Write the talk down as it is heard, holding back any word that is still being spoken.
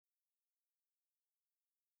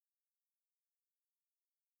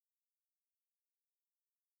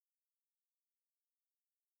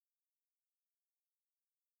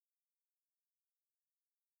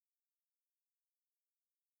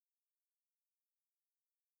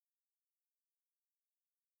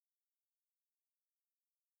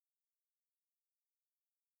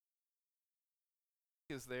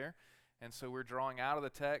is there. And so we're drawing out of the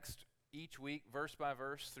text each week, verse by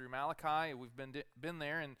verse, through Malachi. We've been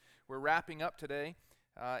there, and we're wrapping up today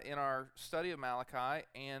in our study of Malachi.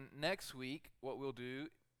 And next week, what we'll do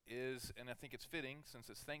is, and I think it's fitting since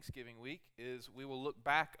it's Thanksgiving week, is we will look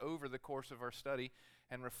back over the course of our study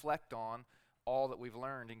and reflect on all that we've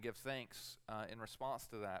learned and give thanks in response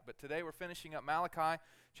to that. But today we're finishing up Malachi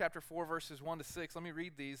chapter 4, verses 1 to 6. Let me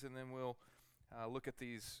read these, and then we'll look at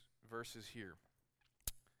these verses here.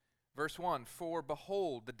 Verse 1, "For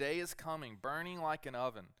behold, the day is coming, burning like an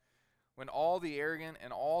oven, when all the arrogant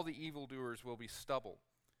and all the evildoers will be stubble.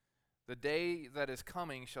 The day that is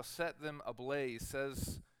coming shall set them ablaze,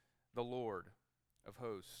 says the Lord of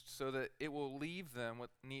hosts, so that it will leave them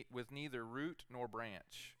with neither root nor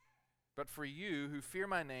branch. But for you who fear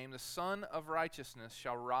my name, the Son of Righteousness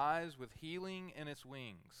shall rise with healing in its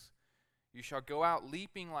wings. You shall go out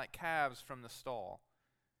leaping like calves from the stall.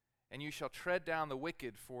 And you shall tread down the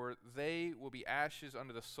wicked, for they will be ashes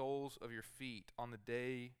under the soles of your feet on the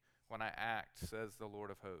day when I act, says the Lord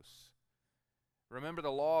of hosts. Remember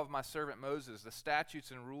the law of my servant Moses, the statutes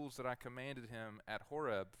and rules that I commanded him at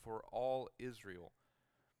Horeb for all Israel.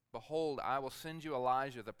 Behold, I will send you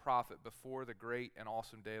Elijah the prophet before the great and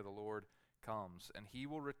awesome day of the Lord comes, and he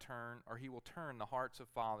will turn the hearts of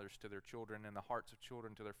fathers to their children and the hearts of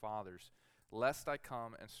children to their fathers, lest I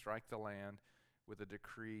come and strike the land with a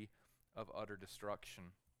decree of utter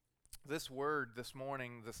destruction." This word this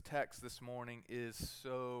morning, this text this morning, is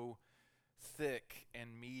so thick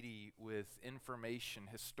and meaty with information,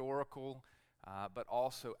 historical, but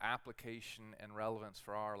also application and relevance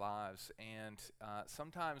for our lives. And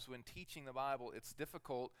sometimes when teaching the Bible, it's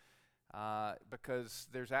difficult because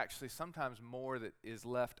there's actually sometimes more that is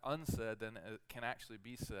left unsaid than can actually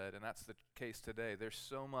be said, and that's the case today. There's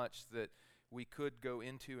so much that we could go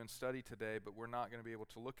into and study today, but we're not going to be able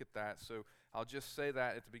to look at that. So I'll just say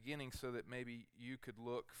that at the beginning so that maybe you could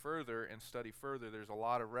look further and study further. There's a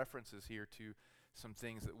lot of references here to some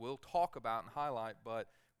things that we'll talk about and highlight, but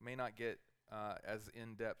may not get as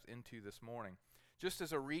in-depth into this morning. Just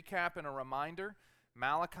as a recap and a reminder,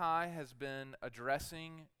 Malachi has been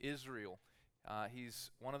addressing Israel.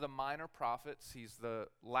 He's one of the minor prophets. He's the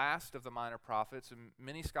last of the minor prophets, and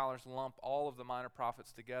many scholars lump all of the minor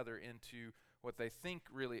prophets together into what they think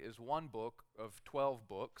really is one book of 12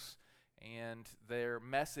 books, and their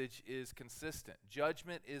message is consistent.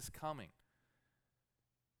 Judgment is coming.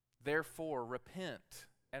 Therefore, repent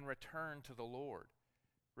and return to the Lord.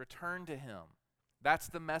 Return to Him. That's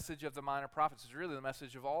the message of the minor prophets. It's really the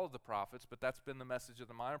message of all of the prophets, but that's been the message of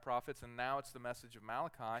the minor prophets, and now it's the message of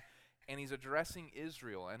Malachi. And he's addressing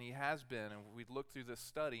Israel, and he has been, and we've looked through this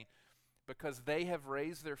study, because they have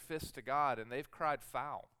raised their fists to God, and they've cried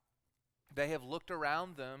foul. They have looked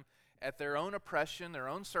around them at their own oppression, their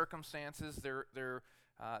own circumstances, the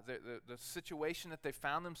situation that they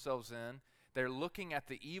found themselves in. They're looking at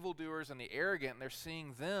the evildoers and the arrogant, and they're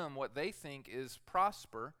seeing them, what they think is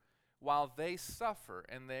prosper, while they suffer,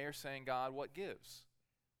 and they are saying, God, what gives?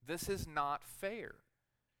 This is not fair.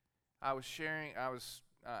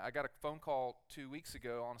 I got a phone call 2 weeks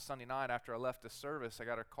ago on a Sunday night after I left the service. I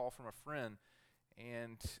got a call from a friend,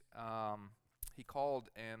 and he called,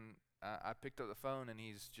 and I picked up the phone, and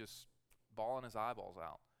he's just bawling his eyeballs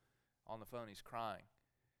out on the phone. He's crying.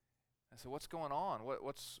 I said, "What's going on?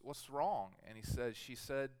 What's wrong?" And she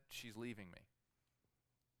said she's leaving me.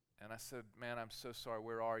 And I said, "Man, I'm so sorry.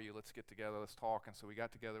 Where are you? Let's get together. Let's talk." And so we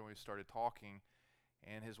got together and we started talking,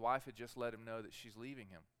 and his wife had just let him know that she's leaving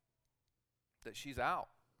him, that she's out.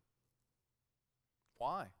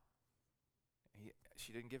 Why?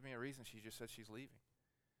 She didn't give me a reason. She just said she's leaving.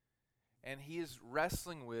 And he is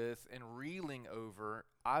wrestling with and reeling over,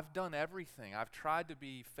 I've done everything. I've tried to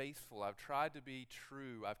be faithful. I've tried to be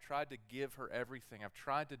true. I've tried to give her everything. I've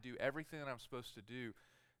tried to do everything that I'm supposed to do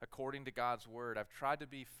according to God's word. I've tried to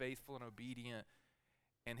be faithful and obedient.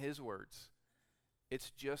 And his words,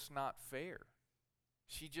 it's just not fair.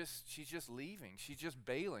 She's just leaving. She's just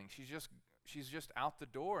bailing. She's just out the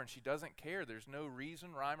door, and she doesn't care. There's no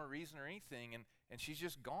rhyme or reason or anything, and she's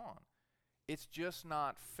just gone. It's just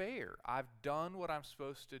not fair. I've done what I'm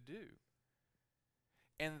supposed to do.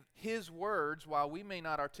 And his words, while we may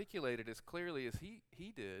not articulate it as clearly as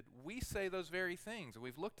he did, we say those very things.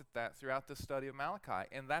 We've looked at that throughout the study of Malachi,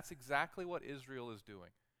 and that's exactly what Israel is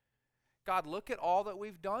doing. God, look at all that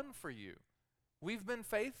we've done for you. We've been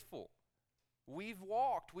faithful. We've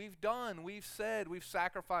walked, we've done, we've said, we've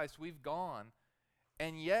sacrificed, we've gone,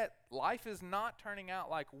 and yet life is not turning out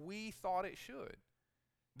like we thought it should.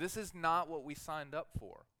 This is not what we signed up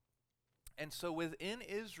for. And so within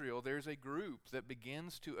Israel, there's a group that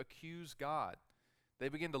begins to accuse God. They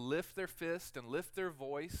begin to lift their fist and lift their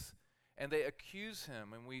voice, and they accuse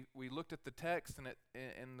him. And we looked at the text, and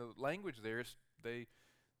in the language there, they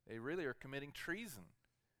really are committing treason.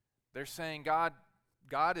 They're saying God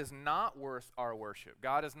is not worth our worship.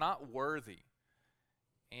 God is not worthy.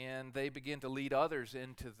 And they begin to lead others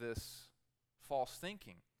into this false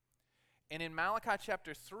thinking. And in Malachi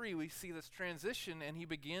chapter 3, we see this transition, and he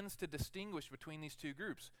begins to distinguish between these two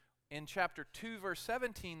groups. In chapter 2, verse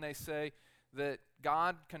 17, they say that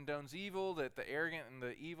God condones evil, that the arrogant and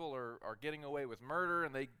the evil are getting away with murder,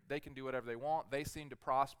 and they can do whatever they want. They seem to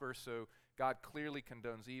prosper, so God clearly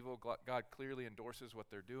condones evil. God clearly endorses what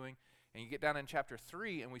they're doing. And you get down in chapter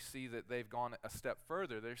 3, and we see that they've gone a step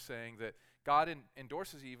further. They're saying that God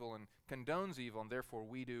endorses evil and condones evil, and therefore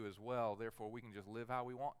we do as well. Therefore, we can just live how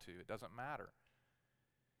we want to. It doesn't matter.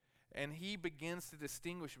 And he begins to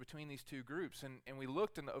distinguish between these two groups. And we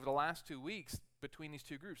looked over the last 2 weeks between these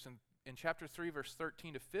two groups. And in chapter 3, verse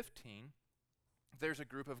 13 to 15, there's a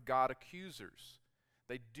group of God accusers.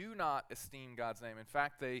 They do not esteem God's name. In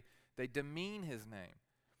fact, they demean his name.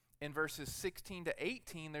 In verses 16 to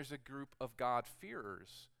 18, there's a group of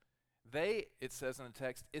God-fearers. They, it says in the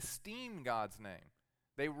text, esteem God's name.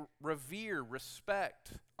 They revere,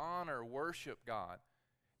 respect, honor, worship God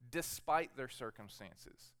despite their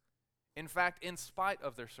circumstances. In fact, in spite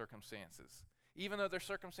of their circumstances. Even though their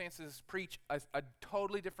circumstances preach a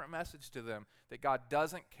totally different message to them, that God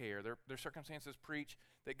doesn't care. Their circumstances preach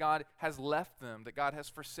that God has left them, that God has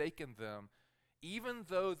forsaken them. Even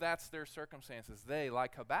though that's their circumstances, they,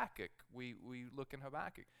 like Habakkuk, we look in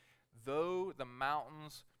Habakkuk, though the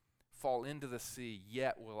mountains fall into the sea,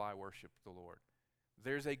 yet will I worship the Lord.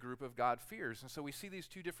 There's a group of God-fearers. And so we see these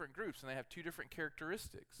two different groups, and they have two different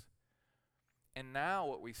characteristics. And now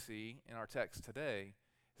what we see in our text today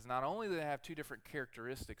is not only do they have two different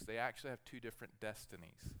characteristics, they actually have two different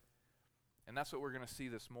destinies. And that's what we're going to see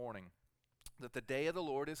this morning, that the day of the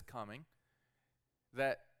Lord is coming,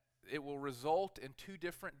 that it will result in two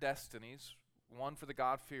different destinies, one for the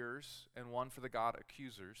God-fearers and one for the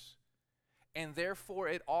God-accusers. And therefore,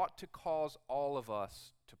 it ought to cause all of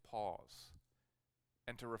us to pause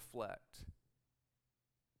and to reflect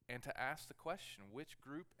and to ask the question, which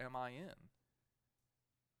group am I in?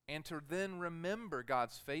 And to then remember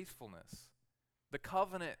God's faithfulness, the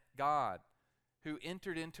covenant God who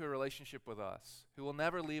entered into a relationship with us, who will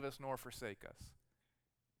never leave us nor forsake us,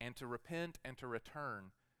 and to repent and to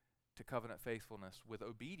return to covenant faithfulness with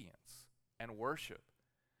obedience and worship.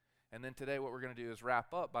 And then today what we're going to do is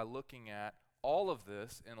wrap up by looking at all of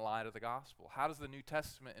this in light of the gospel. How does the New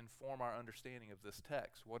Testament inform our understanding of this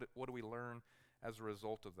text? What do we learn as a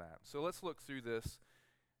result of that? So let's look through this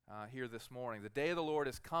here this morning. The day of the Lord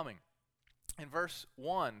is coming. In verse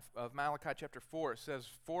 1 of Malachi chapter 4, it says,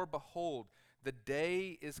 "For behold, the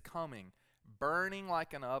day is coming, burning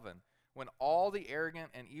like an oven, when all the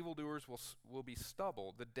arrogant and evildoers will be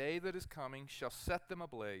stubble. The day that is coming shall set them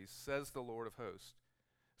ablaze, says the Lord of hosts,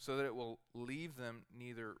 so that it will leave them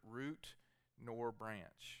neither root nor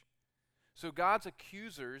branch." So God's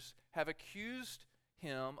accusers have accused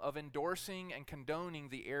him of endorsing and condoning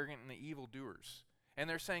the arrogant and the evildoers. And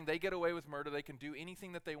they're saying they get away with murder, they can do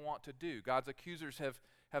anything that they want to do. God's accusers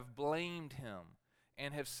have blamed him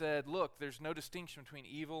and have said, look, there's no distinction between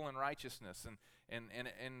evil and righteousness,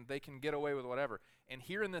 and they can get away with whatever. And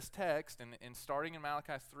here in this text, and starting in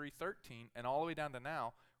Malachi 3:13 and all the way down to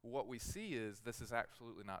now, what we see is this is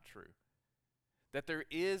absolutely not true. That there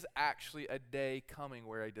is actually a day coming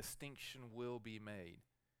where a distinction will be made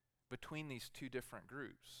between these two different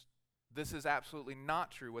groups. This is absolutely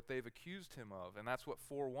not true, what they've accused him of, and that's what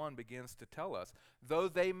 4:1 begins to tell us. Though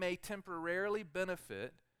they may temporarily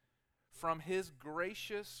benefit from his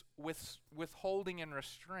gracious withholding and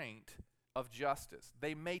restraint of justice,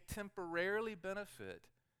 they may temporarily benefit.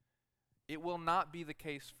 It will not be the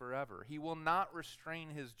case forever. He will not restrain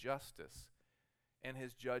his justice and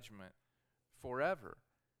his judgment forever.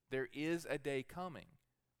 There is a day coming.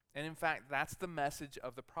 And in fact, that's the message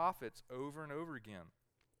of the prophets over and over again.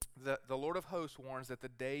 The Lord of hosts warns that the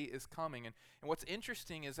day is coming. And what's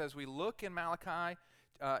interesting is as we look in Malachi,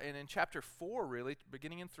 and in chapter 4 really,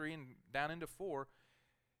 beginning in 3 and down into 4,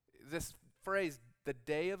 this phrase, the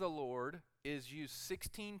day of the Lord, is used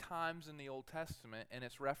 16 times in the Old Testament, and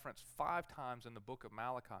it's referenced 5 times in the book of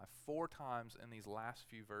Malachi, 4 times in these last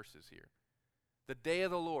few verses here. The day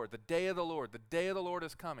of the Lord, the day of the Lord, the day of the Lord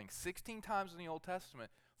is coming. 16 times in the Old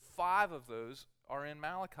Testament, 5 of those are in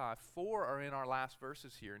Malachi, 4 are in our last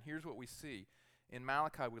verses here. And here's what we see. In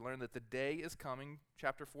Malachi, we learn that the day is coming.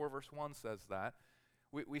 Chapter 4, verse 1 says that.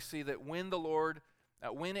 We see that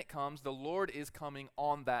when it comes, the Lord is coming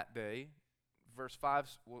on that day. Verse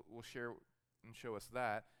 5 we'll share and show us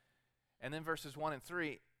that. And then verses 1 and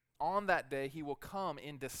 3, on that day he will come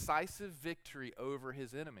in decisive victory over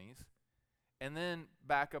his enemies. And then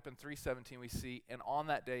back up in 3:17 we see, and on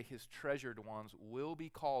that day his treasured ones will be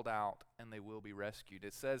called out and they will be rescued.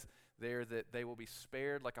 It says there that they will be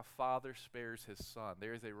spared like a father spares his son.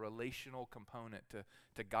 There is a relational component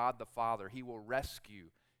to God the Father. He will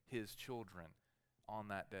rescue his children on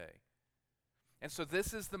that day. And so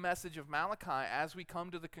this is the message of Malachi as we come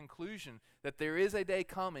to the conclusion that there is a day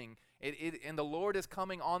coming, and the Lord is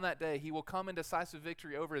coming on that day. He will come in decisive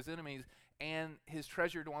victory over his enemies, and his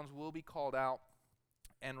treasured ones will be called out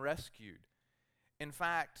and rescued. In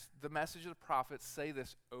fact, the message of the prophets say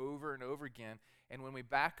this over and over again, and when we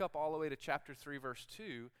back up all the way to chapter 3, verse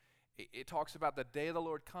 2, it talks about the day of the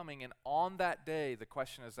Lord coming, and on that day the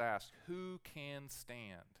question is asked, who can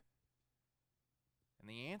stand? And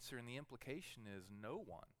the answer and the implication is no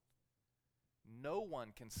one. No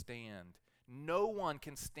one can stand. No one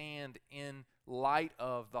can stand in light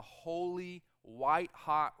of the holy,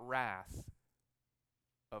 white-hot wrath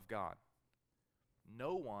of God.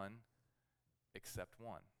 No one except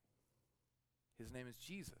one. His name is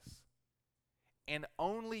Jesus. And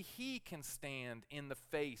only he can stand in the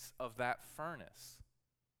face of that furnace.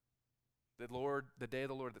 The day of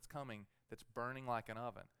the Lord that's coming, that's burning like an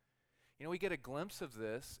oven. You know, we get a glimpse of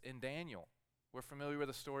this in Daniel. We're familiar with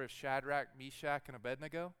the story of Shadrach, Meshach, and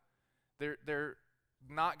Abednego. They're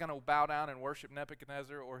not going to bow down and worship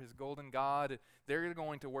Nebuchadnezzar or his golden god. They're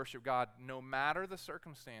going to worship God no matter the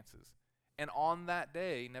circumstances. And on that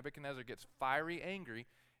day, Nebuchadnezzar gets fiery angry.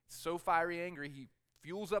 So fiery angry, he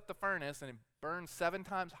fuels up the furnace and it burns 7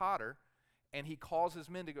 times hotter. And he calls his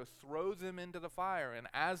men to go throw them into the fire. And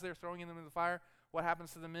as they're throwing them into the fire, what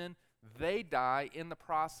happens to the men? They die in the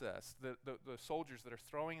process, the soldiers that are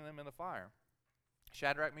throwing them in the fire.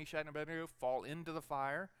 Shadrach, Meshach, and Abednego fall into the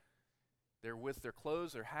fire. They're with their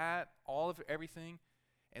clothes, their hat, everything.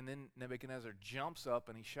 And then Nebuchadnezzar jumps up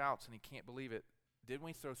and he shouts and he can't believe it. Didn't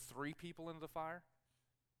we throw 3 people into the fire?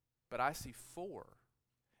 But I see 4.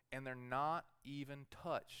 And they're not even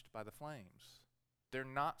touched by the flames. They're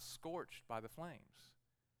not scorched by the flames.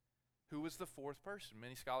 Who was the 4th person?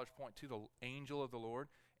 Many scholars point to the angel of the Lord.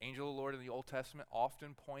 Angel of the Lord in the Old Testament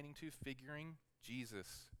often pointing to, figuring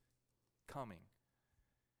Jesus coming.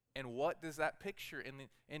 And what does that picture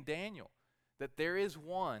in Daniel? That there is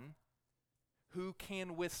one who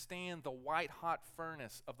can withstand the white-hot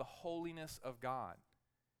furnace of the holiness of God.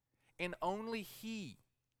 And only he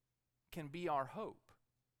can be our hope.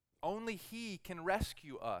 Only he can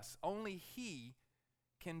rescue us. Only he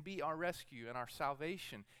can be our rescue and our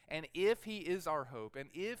salvation. And if he is our hope, and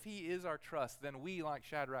if he is our trust, then we, like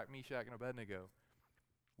Shadrach, Meshach, and Abednego,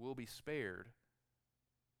 will be spared.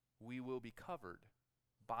 We will be covered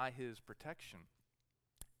by his protection.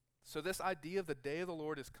 So this idea of the day of the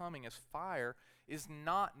Lord is coming as fire is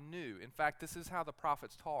not new. In fact, this is how the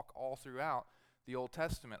prophets talk all throughout the Old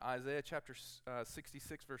Testament. Isaiah chapter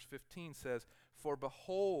 66 verse 15 says, "For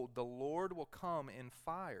behold, the Lord will come in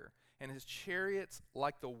fire, and his chariots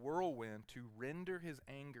like the whirlwind to render his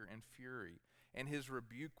anger and fury, and his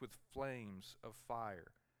rebuke with flames of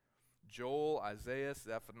fire." Joel, Isaiah,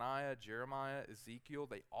 Zephaniah, Jeremiah, Ezekiel,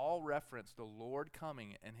 they all reference the Lord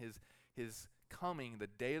coming and his coming, the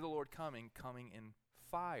day of the Lord coming in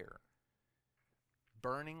fire,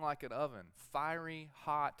 burning like an oven, fiery,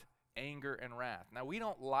 hot anger and wrath. Now, we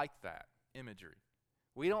don't like that imagery.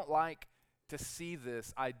 We don't like to see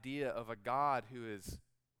this idea of a God who is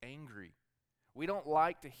angry. We don't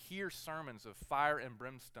like to hear sermons of fire and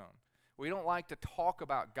brimstone. We don't like to talk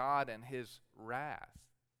about God and his wrath.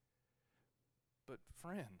 But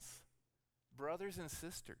friends, brothers and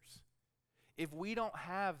sisters, if we don't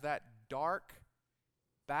have that dark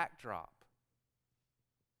backdrop,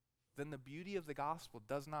 then the beauty of the gospel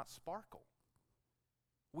does not sparkle.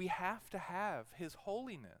 We have to have his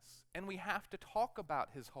holiness, and we have to talk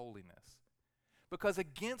about his holiness. Because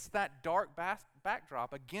against that dark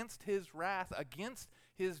backdrop, against his wrath, against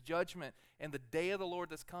his judgment, and the day of the Lord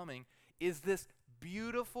that's coming, is this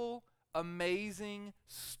beautiful, amazing,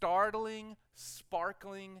 startling,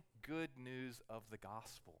 sparkling good news of the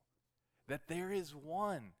gospel. That there is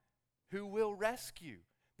one who will rescue.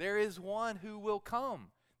 There is one who will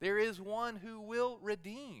come. There is one who will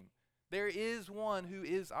redeem. There is one who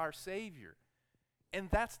is our Savior. And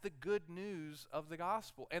that's the good news of the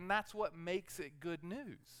gospel. And that's what makes it good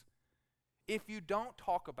news. If you don't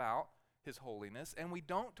talk about his holiness, and we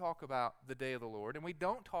don't talk about the day of the Lord, and we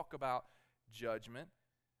don't talk about judgment,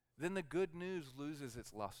 then the good news loses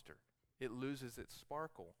its luster. It loses its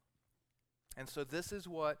sparkle. And so this is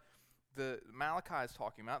what the Malachi is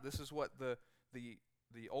talking about. This is what the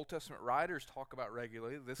the Old Testament writers talk about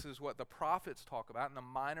regularly. This is what the prophets talk about, and the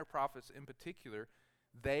minor prophets in particular.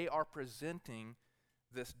 They are presenting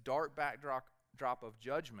this dark backdrop of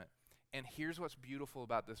judgment. And here's what's beautiful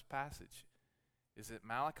about this passage, is that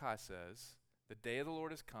Malachi says, the day of the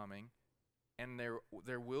Lord is coming, and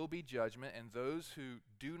there will be judgment, and those who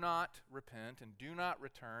do not repent and do not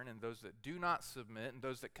return, and those that do not submit, and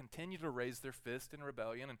those that continue to raise their fist in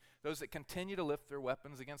rebellion, and those that continue to lift their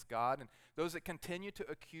weapons against God, and those that continue to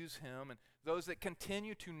accuse him, and those that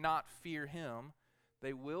continue to not fear him,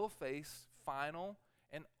 they will face final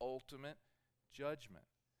and ultimate judgment.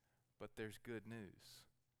 But there's good news.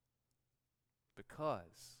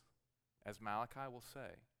 Because, as Malachi will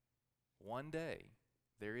say, one day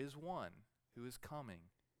there is one who is coming,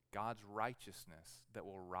 God's righteousness that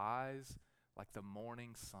will rise like the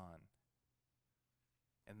morning sun.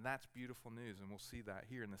 And that's beautiful news, and we'll see that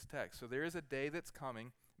here in this text. So there is a day that's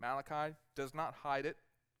coming. Malachi does not hide it.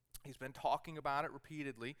 He's been talking about it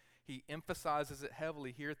repeatedly. He emphasizes it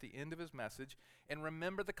heavily here at the end of his message. And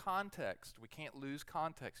remember the context. We can't lose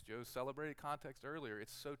context. Joe celebrated context earlier.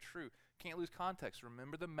 It's so true. Can't lose context.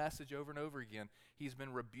 Remember the message over and over again. He's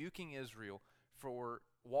been rebuking Israel for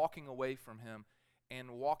walking away from him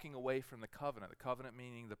and walking away from the covenant. The covenant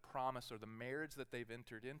meaning the promise or the marriage that they've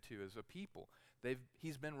entered into as a people.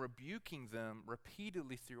 He's been rebuking them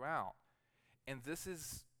repeatedly throughout. And this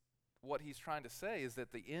is what he's trying to say, is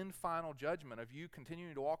that the end final judgment of you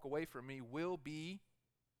continuing to walk away from me will be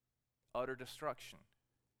utter destruction.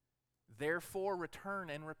 Therefore return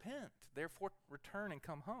and repent. Therefore return and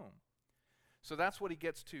come home. So that's what he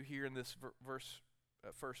gets to here in this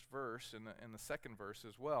first verse and the second verse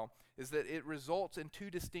as well, is that it results in two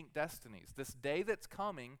distinct destinies. This day that's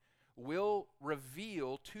coming will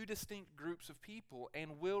reveal two distinct groups of people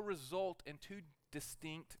and will result in two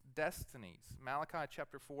distinct destinies. Malachi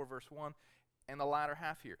chapter 4 verse 1 and the latter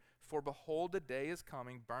half here. For behold, the day is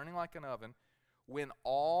coming, burning like an oven, when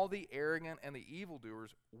all the arrogant and the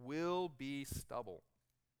evildoers will be stubble.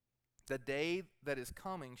 The day that is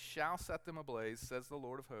coming shall set them ablaze, says the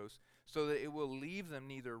Lord of hosts, so that it will leave them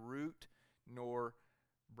neither root nor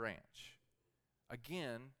branch.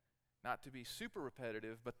 Again, not to be super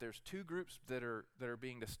repetitive, but there's two groups that are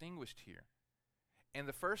being distinguished here. And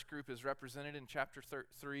the first group is represented in chapter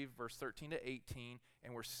 3, verse 13 to 18,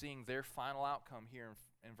 and we're seeing their final outcome here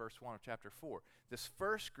in verse 1 of chapter 4. This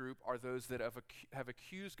first group are those that have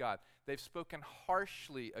accused God. They've spoken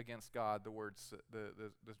harshly against God, the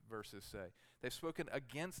verses say. They've spoken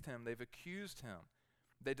against him. They've accused him.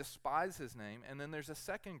 They despise his name. And then there's a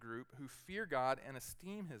second group who fear God and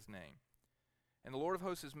esteem his name. And the Lord of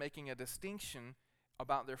hosts is making a distinction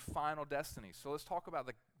about their final destiny. So let's talk about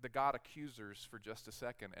the God accusers for just a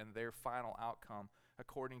second and their final outcome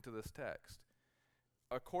according to this text.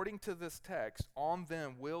 According to this text, on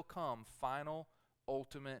them will come final,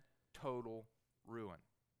 ultimate, total ruin.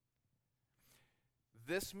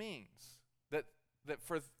 This means that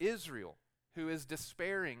for Israel, who is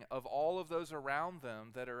despairing of all of those around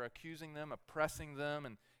them that are accusing them, oppressing them,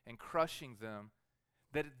 and crushing them,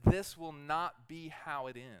 that this will not be how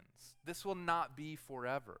it ends. This will not be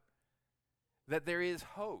forever. That there is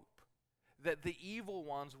hope. That the evil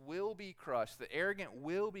ones will be crushed. The arrogant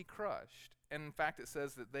will be crushed. And in fact, it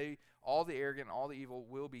says that all the arrogant and all the evil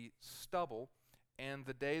will be stubble, and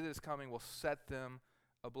the day that is coming will set them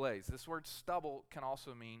ablaze. This word stubble can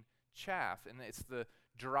also mean chaff, and it's the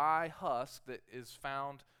dry husk that is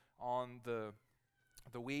found on the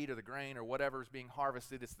wheat or the grain or whatever is being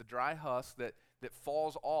harvested. It's the dry husk that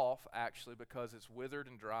falls off actually because it's withered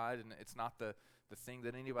and dried, and it's not the thing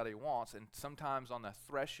that anybody wants. And sometimes on the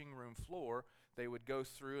threshing room floor, they would go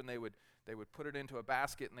through and they would put it into a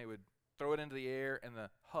basket and they would throw it into the air, and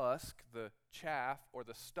the husk, the chaff, or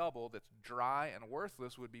the stubble that's dry and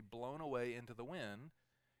worthless would be blown away into the wind,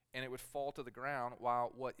 and it would fall to the ground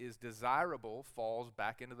while what is desirable falls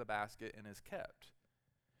back into the basket and is kept.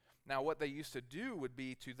 Now, what they used to do would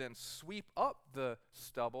be to then sweep up the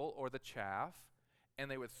stubble or the chaff,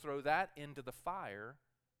 and they would throw that into the fire,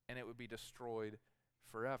 and it would be destroyed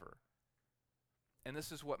forever. And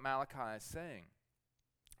this is what Malachi is saying.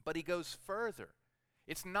 But he goes further.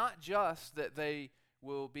 It's not just that they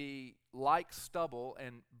will be like stubble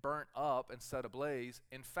and burnt up and set ablaze.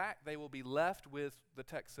 In fact, they will be left with, the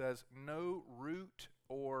text says, no root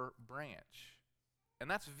or branch. And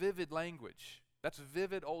that's vivid language. That's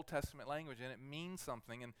vivid Old Testament language, and it means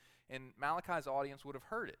something, and Malachi's audience would have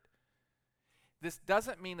heard it. This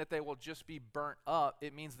doesn't mean that they will just be burnt up.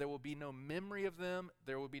 It means there will be no memory of them,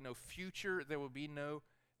 there will be no future, there will be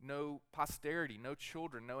no posterity, no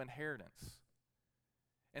children, no inheritance.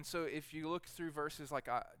 And so if you look through verses like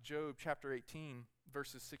Job chapter 18,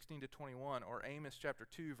 verses 16 to 21, or Amos chapter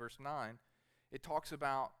 2, verse 9, it talks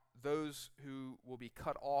about those who will be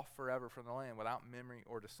cut off forever from the land without memory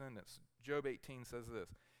or descendants. Job 18 says this,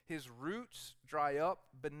 his roots dry up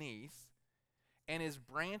beneath, and his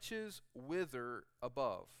branches wither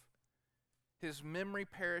above. His memory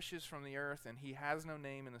perishes from the earth, and he has no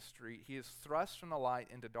name in the street. He is thrust from the light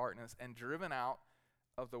into darkness and driven out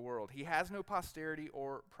of the world. He has no posterity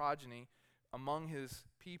or progeny among his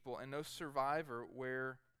people, and no survivor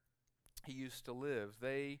where he used to live.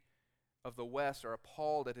 They of the west are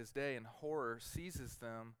appalled at his day, and horror seizes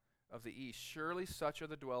them of the east. Surely such are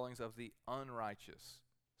the dwellings of the unrighteous.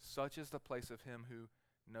 Such is the place of him who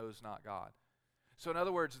knows not God. So in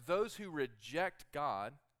other words, those who reject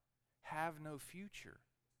God have no future.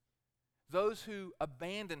 Those who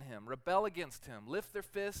abandon him, rebel against him, lift their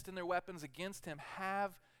fists and their weapons against him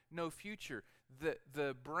have no future.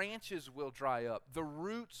 The branches will dry up. The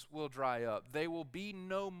roots will dry up. They will be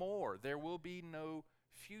no more. There will be no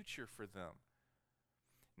future for them.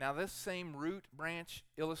 Now, this same root branch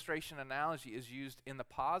illustration analogy is used in the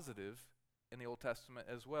positive in the Old Testament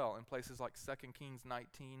as well, in places like 2 Kings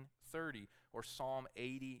 19:30 or Psalm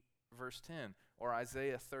 80 verse 10 or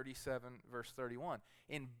Isaiah 37 verse 31.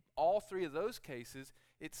 In all three of those cases,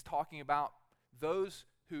 it's talking about those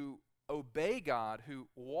who obey God, who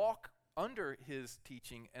walk under his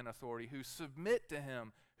teaching and authority, who submit to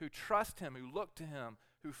him, who trust him, who look to him,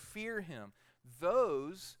 who fear him.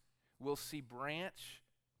 Those will see branch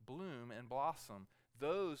bloom and blossom.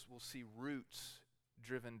 Those will see roots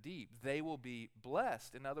driven deep. They will be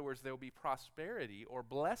blessed. In other words, there will be prosperity or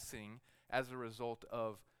blessing as a result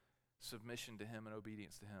of submission to him and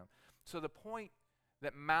obedience to him. So the point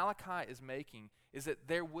that Malachi is making is that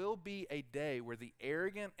there will be a day where the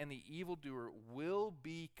arrogant and the evildoer will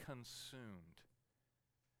be consumed.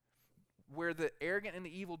 Where the arrogant and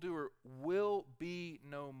the evildoer will be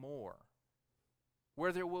no more.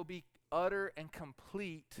 Where there will be utter and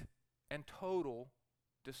complete and total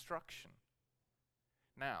destruction.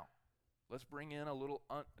 Now, let's bring in a little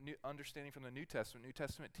new understanding from the New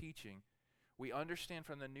Testament teaching. We understand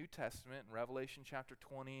from the New Testament in Revelation chapter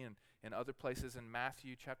 20 and other places in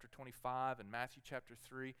Matthew chapter 25 and Matthew chapter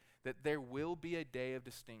 3 that there will be a day of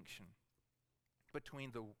distinction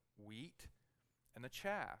between the wheat and the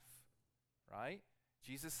chaff, right?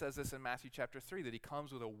 Jesus says this in Matthew chapter 3, that he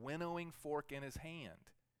comes with a winnowing fork in his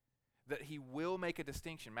hand, that he will make a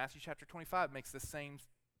distinction. Matthew chapter 25 makes the same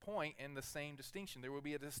point and the same distinction. There will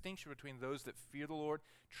be a distinction between those that fear the Lord,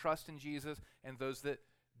 trust in Jesus, and those that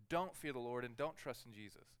don't fear the Lord and don't trust in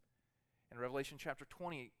Jesus. And Revelation chapter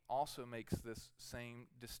 20 also makes this same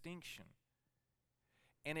distinction.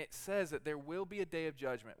 And it says that there will be a day of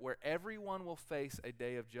judgment where everyone will face a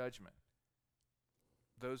day of judgment.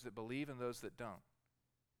 Those that believe and those that don't.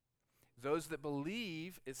 Those that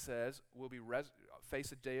believe, it says, will be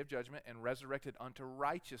face a day of judgment and resurrected unto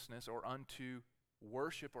righteousness or unto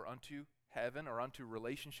worship or unto heaven or unto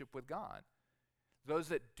relationship with God. Those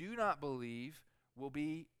that do not believe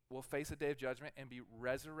will face a day of judgment and be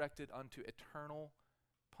resurrected unto eternal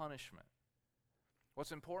punishment.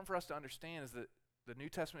 What's important for us to understand is that the New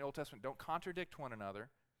Testament and Old Testament don't contradict one another.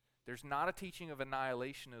 There's not a teaching of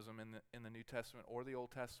annihilationism in the New Testament or the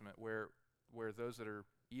Old Testament where those that are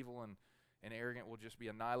evil and arrogant will just be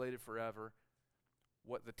annihilated forever.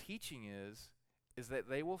 What the teaching is that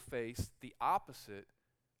they will face the opposite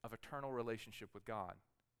of eternal relationship with God.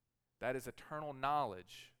 That is eternal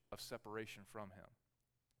knowledge of separation from him.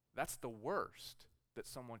 That's the worst that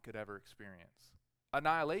someone could ever experience.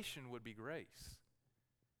 Annihilation would be grace.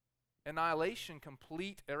 Annihilation,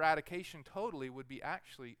 complete eradication totally, would be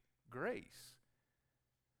actually grace.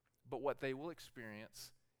 But what they will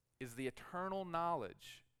experience is the eternal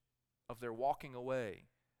knowledge of their walking away,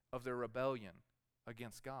 of their rebellion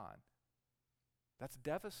against God. That's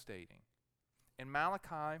devastating. And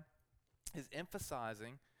Malachi is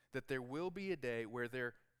emphasizing that there will be a day where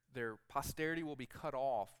their posterity will be cut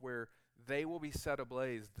off, where they will be set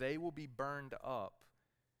ablaze, they will be burned up.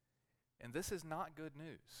 And this is not good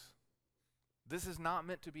news. This is not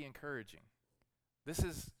meant to be encouraging. This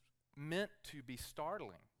is meant to be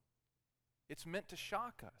startling. It's meant to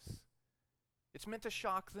shock us. It's meant to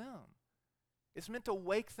shock them. It's meant to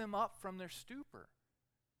wake them up from their stupor.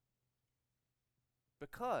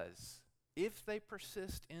 Because if they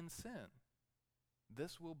persist in sin,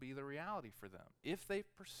 this will be the reality for them. If they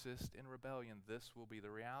persist in rebellion, this will be the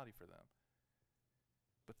reality for them.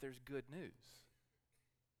 But there's good news.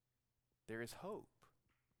 There is hope.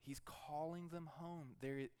 He's calling them home.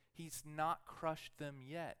 He's not crushed them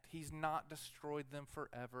yet. He's not destroyed them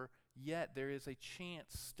forever yet there is a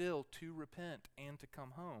chance still to repent and to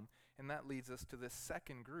come home. And that leads us to this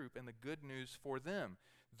second group and the good news for them,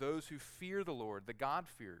 those who fear the Lord, the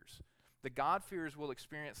God-fearers. The God-fearers will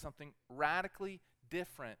experience something radically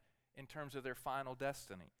different in terms of their final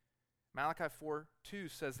destiny. Malachi 4:2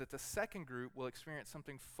 says that the second group will experience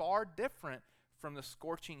something far different from the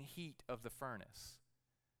scorching heat of the furnace.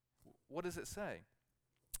 What does it say?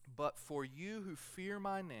 But for you who fear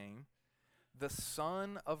my name, the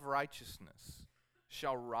Son of Righteousness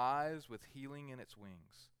shall rise with healing in its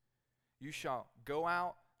wings. You shall go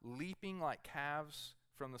out leaping like calves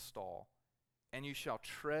from the stall, and you shall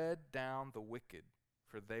tread down the wicked,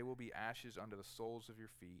 for they will be ashes under the soles of your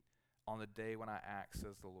feet on the day when I act,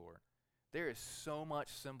 says the Lord. There is so much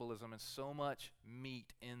symbolism and so much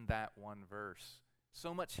meat in that one verse.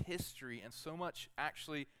 So much history and so much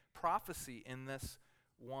actually prophecy in this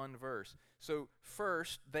one verse. So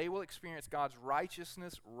first, they will experience God's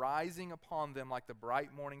righteousness rising upon them like the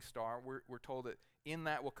bright morning star. We're told that in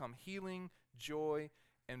that will come healing, joy,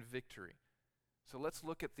 and victory. So let's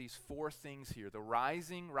look at these four things here. The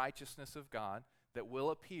rising righteousness of God that will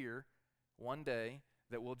appear one day,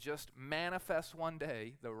 that will just manifest one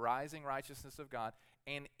day, the rising righteousness of God,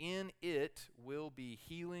 and in it will be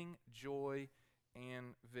healing, joy,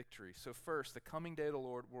 and victory. So first, the coming day of the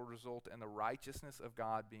Lord will result in the righteousness of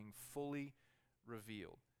God being fully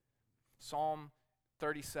revealed. Psalm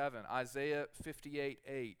 37, Isaiah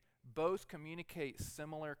 58:8, both communicate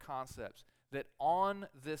similar concepts, that on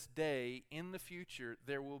this day in the future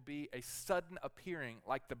there will be a sudden appearing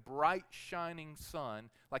like the bright shining sun,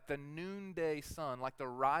 like the noonday sun, like the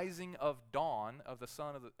rising of dawn, of the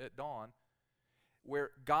sun at dawn,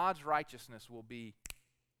 where God's righteousness will be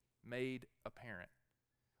made apparent,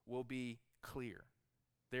 will be clear.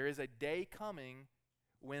 There is a day coming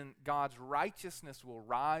when God's righteousness will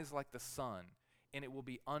rise like the sun, and it will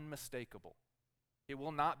be unmistakable. It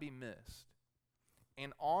will not be missed.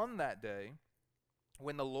 And on that day,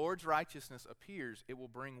 when the Lord's righteousness appears, it will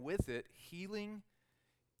bring with it healing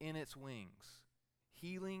in its wings.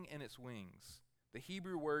 Healing in its wings. The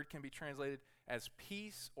Hebrew word can be translated as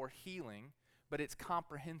peace or healing, but it's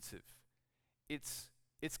comprehensive. It's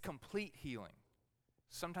complete healing.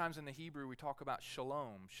 Sometimes in the Hebrew we talk about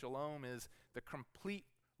shalom. Shalom is the complete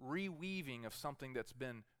reweaving of something that's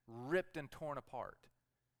been ripped and torn apart.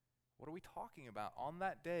 What are we talking about? On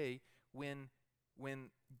that day when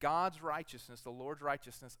God's righteousness, the Lord's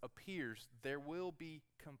righteousness appears, there will be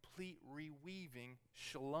complete reweaving,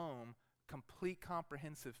 shalom, complete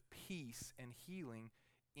comprehensive peace and healing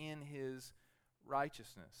in his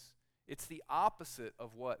righteousness. It's the opposite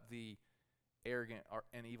of what the arrogant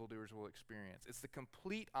and evildoers will experience. It's the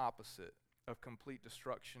complete opposite of complete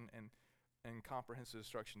destruction and comprehensive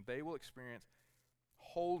destruction. They will experience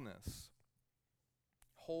wholeness,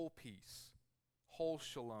 whole peace, whole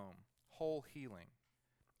shalom, whole healing.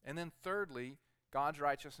 And then thirdly, God's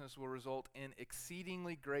righteousness will result in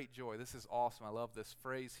exceedingly great joy. This is awesome. I love this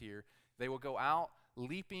phrase here. They will go out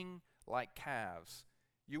leaping like calves.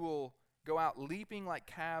 You will go out leaping like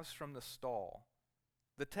calves from the stall.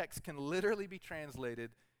 The text can literally be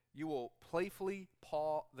translated, you will playfully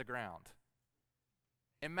paw the ground.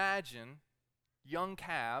 Imagine young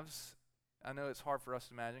calves. I know it's hard for us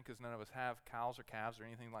to imagine because none of us have cows or calves or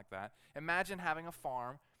anything like that. Imagine having a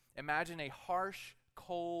farm. Imagine a harsh,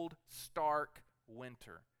 cold, stark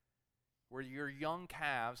winter where your young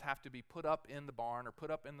calves have to be put up in the barn or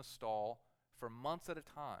put up in the stall for months at a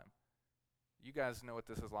time. You guys know what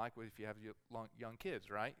this is like if you have young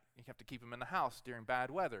kids, right? You have to keep them in the house during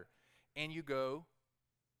bad weather. And you go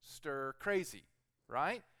stir crazy,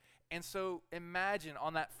 right? And so imagine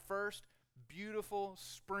on that first beautiful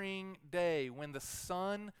spring day when the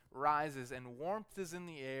sun rises and warmth is in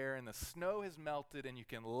the air and the snow has melted and you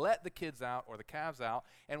can let the kids out or the calves out.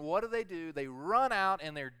 And what do? They run out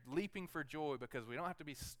and they're leaping for joy because we don't have to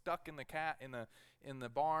be stuck in the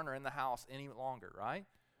barn or in the house any longer, right?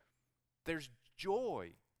 There's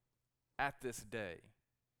joy at this day.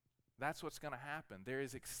 That's what's going to happen. There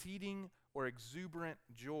is exceeding or exuberant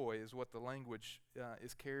joy is what the language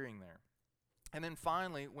is carrying there. And then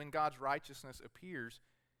finally, when God's righteousness appears,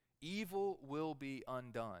 evil will be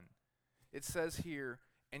undone. It says here,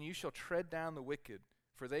 and you shall tread down the wicked,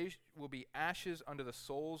 for they will be ashes under the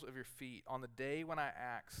soles of your feet on the day when I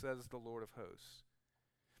act, says the Lord of hosts.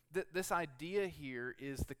 This idea here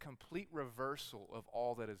is the complete reversal of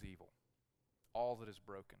all that is evil, all that is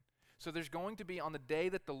broken. So there's going to be, on the day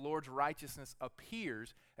that the Lord's righteousness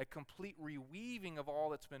appears, a complete reweaving of all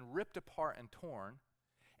that's been ripped apart and torn.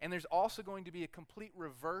 And there's also going to be a complete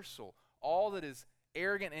reversal. All that is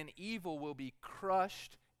arrogant and evil will be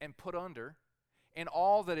crushed and put under. and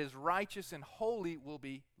all that is righteous and holy will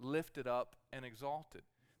be lifted up and exalted.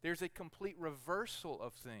 There's a complete reversal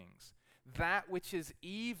of things. That which is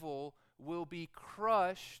evil will be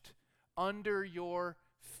crushed under your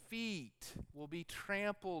feet, will be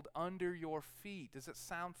trampled under your feet. Does it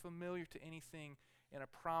sound familiar to anything in a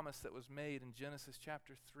promise that was made in Genesis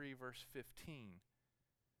chapter 3, verse 15?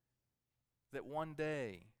 That one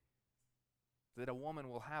day, that a woman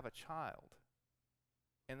will have a child,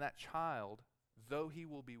 and that child, though he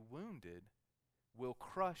will be wounded, will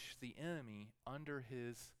crush the enemy under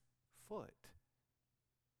his foot.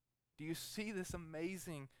 Do you see this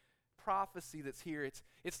amazing prophecy that's here?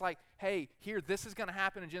 It's like, hey, here, this is going to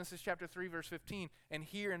happen in Genesis chapter 3, verse 15. And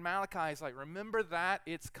here in Malachi, it's like, remember that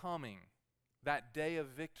it's coming. That day of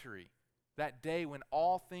victory. That day when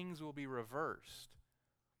all things will be reversed.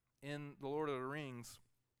 In The Lord of the Rings,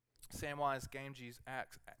 Samwise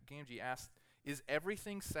Gamgee asked, is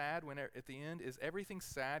everything sad at the end? Is everything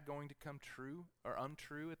sad going to come true or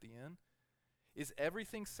untrue at the end? Is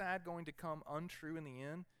everything sad going to come untrue in the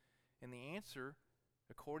end? And the answer,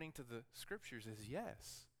 according to the scriptures, is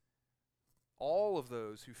yes. All of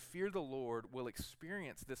those who fear the Lord will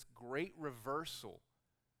experience this great reversal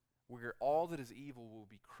where all that is evil will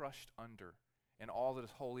be crushed under and all that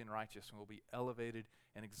is holy and righteous will be elevated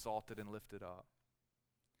and exalted and lifted up.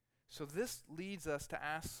 So this leads us to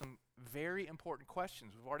ask some very important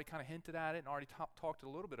questions. We've already kind of hinted at it and already talked a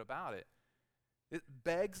little bit about it. It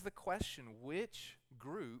begs the question, which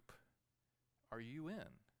group are you in?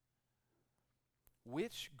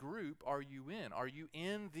 Which group are you in? Are you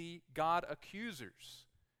in the God accusers?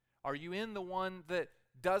 Are you in the one that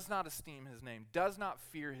does not esteem his name, does not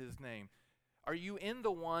fear his name? Are you in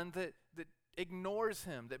the one that ignores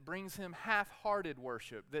him, that brings him half-hearted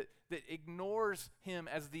worship, that ignores him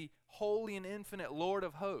as the holy and infinite Lord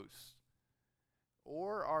of hosts?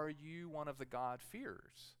 Or are you one of the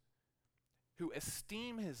God-fearers who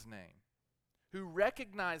esteem his name, who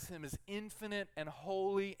recognize him as infinite and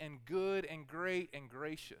holy and good and great and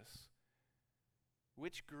gracious?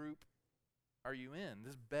 Which group are you in?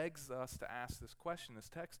 This begs us to ask this question, this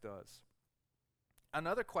text does.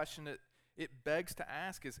 Another question that it begs to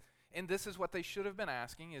ask is, and this is what they should have been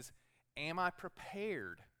asking, is, am I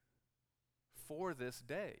prepared for this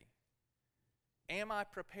day? Am I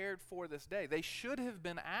prepared for this day? They should have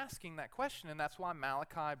been asking that question, and that's why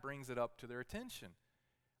Malachi brings it up to their attention.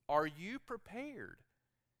 Are you prepared?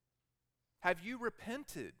 Have you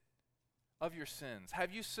repented of your sins?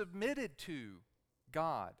 Have you submitted to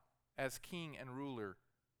God as king and ruler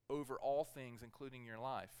over all things, including your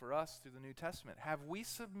life? For us, through the New Testament, have we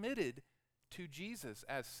submitted to Jesus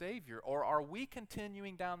as Savior, or are we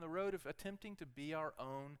continuing down the road of attempting to be our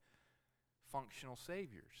own functional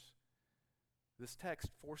saviors? This text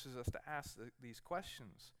forces us to ask these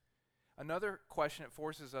questions. Another question it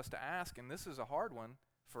forces us to ask, and this is a hard one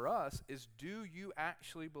for us, is, do you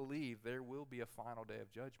actually believe there will be a final day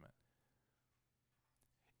of judgment?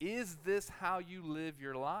 Is this how you live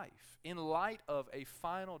your life in light of a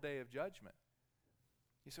final day of judgment?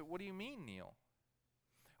 You say, what do you mean, Neil?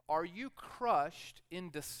 Are you crushed in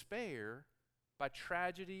despair by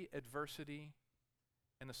tragedy, adversity,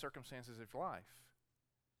 and the circumstances of life?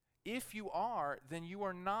 If you are, then you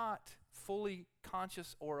are not fully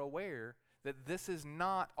conscious or aware that this is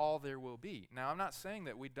not all there will be. Now, I'm not saying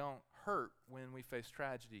that we don't hurt when we face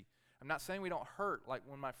tragedy. I'm not saying we don't hurt like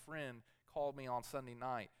when my friend called me on Sunday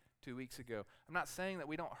night 2 weeks ago. I'm not saying that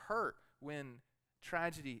we don't hurt when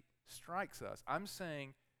tragedy strikes us. I'm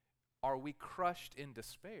saying, are we crushed in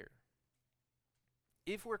despair?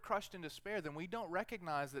 If we're crushed in despair, then we don't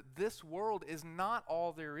recognize that this world is not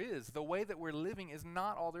all there is. The way that we're living is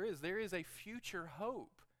not all there is. There is a future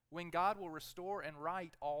hope when God will restore and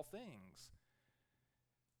right all things.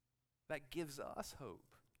 That gives us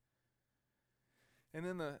hope. And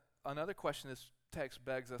then another question this text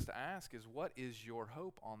begs us to ask is, what is your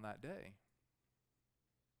hope on that day?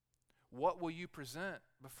 What will you present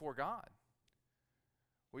before God?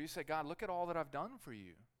 Will you say, God, look at all that I've done for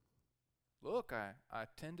you. Look, I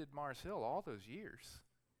attended Mars Hill all those years.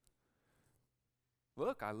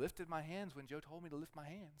 Look, I lifted my hands when Joe told me to lift my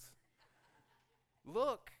hands.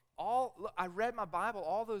 Look, I read my Bible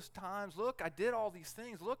all those times. Look, I did all these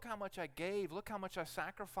things. Look how much I gave. Look how much I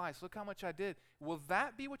sacrificed. Look how much I did. Will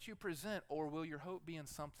that be what you present, or will your hope be in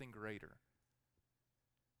something greater?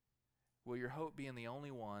 Will your hope be in the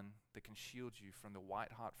only one that can shield you from the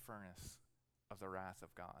white-hot furnace of the wrath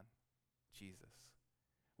of God, Jesus?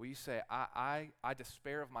 Will you say, I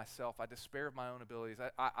despair of myself. I despair of my own abilities.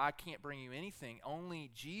 I can't bring you anything.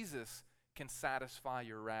 Only Jesus can satisfy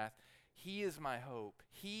your wrath. He is my hope.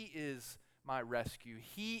 He is my rescue.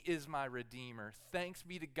 He is my redeemer. Thanks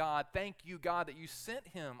be to God. Thank you, God, that you sent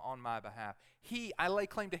him on my behalf. I lay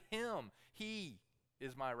claim to him. He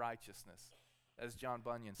is my righteousness, as John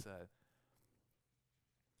Bunyan said.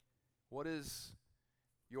 What is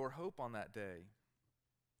your hope on that day?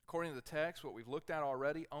 According to the text, what we've looked at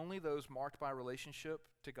already, only those marked by relationship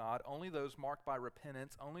to God, only those marked by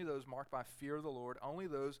repentance, only those marked by fear of the Lord, only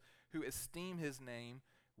those who esteem his name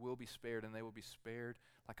will be spared, and they will be spared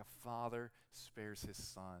like a father spares his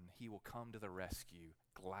son. He will come to the rescue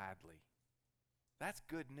gladly. That's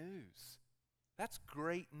good news. That's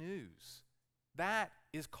great news. That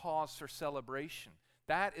is cause for celebration.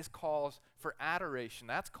 That is cause for adoration.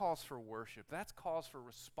 That's cause for worship. That's cause for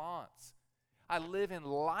response. I live in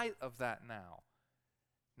light of that now.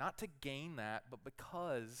 Not to gain that, but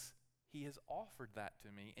because he has offered that to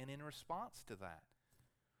me and in response to that.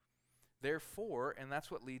 Therefore, and that's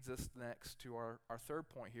what leads us next to our third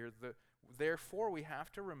point here, therefore we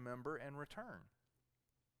have to remember and return.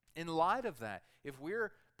 In light of that, if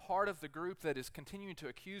we're part of the group that is continuing to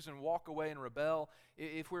accuse and walk away and rebel,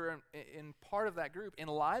 if we're in part of that group, in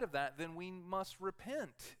light of that, then we must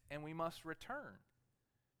repent and we must return.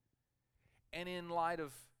 And in light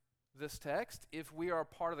of this text, if we are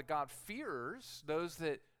part of the God-fearers, those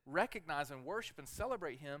that recognize and worship and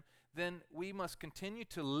celebrate him, then we must continue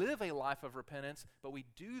to live a life of repentance, but we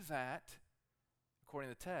do that, according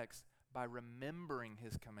to the text, by remembering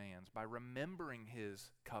his commands, by remembering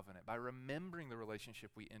his covenant, by remembering the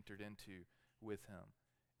relationship we entered into with him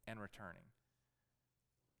and returning.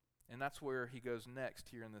 And that's where he goes next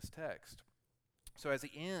here in this text. So as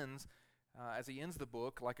he ends the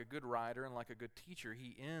book, like a good writer and like a good teacher,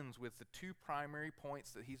 he ends with the two primary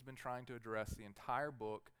points that he's been trying to address the entire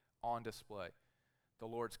book on display. The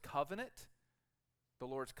Lord's covenant. The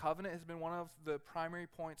Lord's covenant has been one of the primary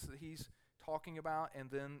points that he's talking about, and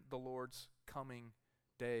then the Lord's coming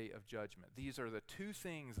day of judgment. These are the two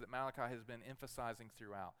things that Malachi has been emphasizing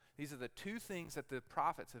throughout. These are the two things that the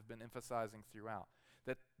prophets have been emphasizing throughout.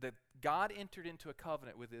 That God entered into a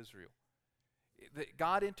covenant with Israel. That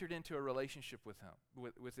God entered into a relationship with him,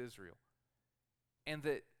 with Israel. And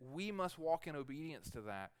that we must walk in obedience to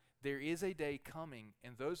that. There is a day coming,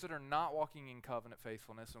 and those that are not walking in covenant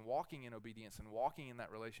faithfulness and walking in obedience and walking in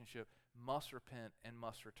that relationship must repent and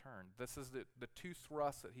must return. This is the two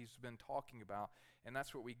thrusts that he's been talking about, and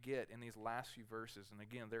that's what we get in these last few verses. And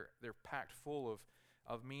again, they're packed full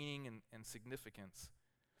of meaning and significance.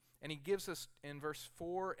 And he gives us in verse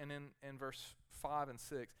 4 and in verse 5 and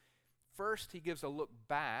 6, first he gives a look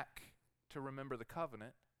back to remember the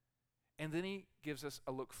covenant, and then he gives us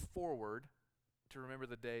a look forward to remember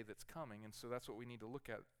the day that's coming. And so that's what we need to look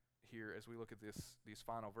at here as we look at these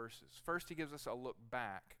final verses. First, he gives us a look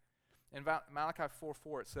back. In Malachi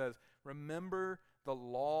 4:4, it says, "Remember the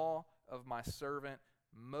law of my servant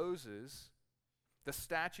Moses, the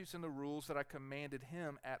statutes and the rules that I commanded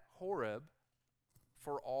him at Horeb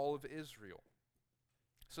for all of Israel."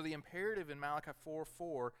 So the imperative in Malachi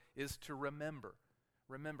 4:4 is to remember.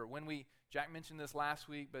 Remember. Jack mentioned this last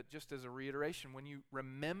week, but just as a reiteration, when you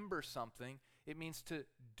remember something, it means to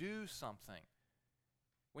do something.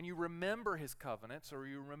 When you remember his covenants, or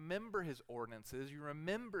you remember his ordinances, you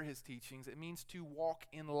remember his teachings, it means to walk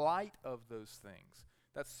in light of those things.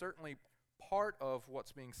 That's certainly part of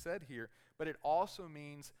what's being said here, but it also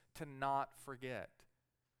means to not forget.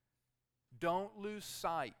 Don't lose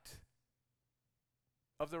sight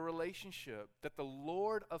of the relationship that the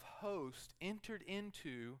Lord of hosts entered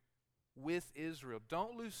into with Israel.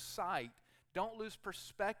 Don't lose sight, don't lose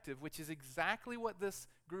perspective, which is exactly what this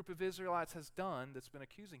group of Israelites has done that's been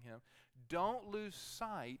accusing him. Don't lose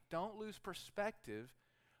sight, don't lose perspective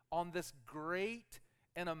on this great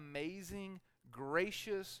and amazing,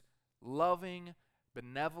 gracious, loving,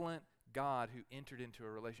 benevolent God who entered into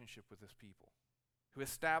a relationship with his people, who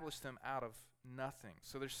established them out of nothing.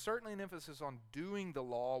 So there's certainly an emphasis on doing the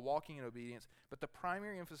law, walking in obedience, but the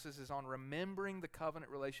primary emphasis is on remembering the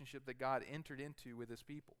covenant relationship that God entered into with his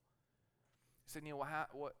people. He said, Neil,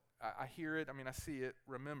 I hear it, I see it,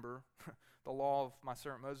 remember the law of my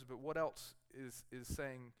servant Moses, but what else is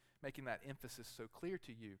saying, making that emphasis so clear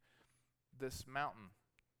to you? This mountain,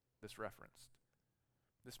 this referenced.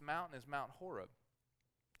 This mountain is Mount Horeb.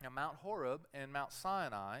 Now Mount Horeb and Mount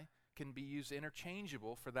Sinai can be used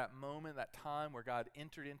interchangeable for that moment, that time where God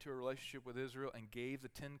entered into a relationship with Israel and gave the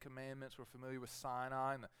 10 Commandments. We're familiar with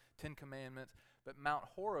Sinai and the 10 Commandments, but Mount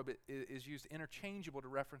Horeb is used interchangeable to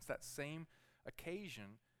reference that same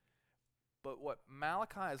occasion. But what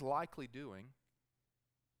Malachi is likely doing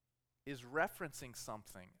is referencing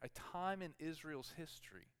something, a time in Israel's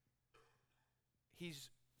history. He's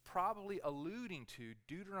probably alluding to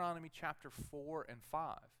Deuteronomy chapter 4 and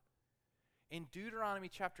 5. In Deuteronomy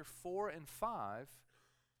chapter 4 and 5,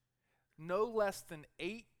 no less than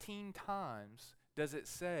 18 times does it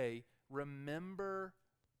say, remember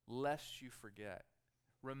lest you forget.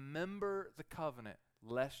 Remember the covenant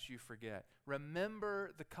lest you forget.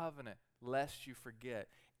 Remember the covenant lest you forget.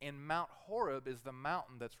 And Mount Horeb is the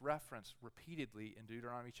mountain that's referenced repeatedly in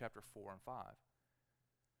Deuteronomy chapter 4 and 5.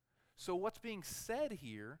 So what's being said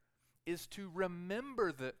here is to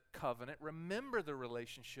remember the covenant, remember the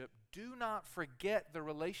relationship. Do not forget the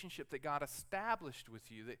relationship that God established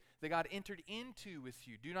with you, that God entered into with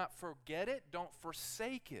you. Do not forget it. Don't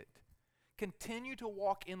forsake it. Continue to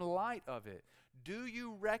walk in light of it. Do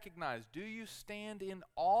you recognize, do you stand in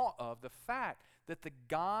awe of the fact that the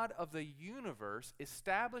God of the universe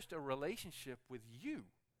established a relationship with you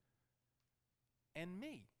and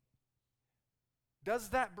me? Does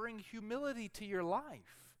that bring humility to your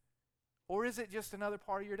life? Or is it just another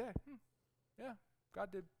part of your day? Yeah,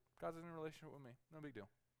 God's in a relationship with me. No big deal.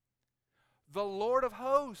 The Lord of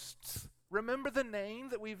hosts. Remember the name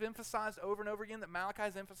that we've emphasized over and over again, that Malachi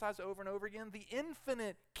has emphasized over and over again? The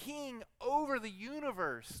infinite king over the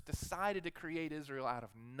universe decided to create Israel out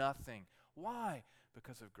of nothing. Why?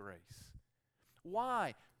 Because of grace.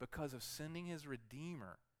 Why? Because of sending his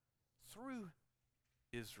Redeemer through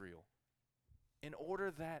Israel in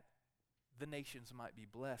order that the nations might be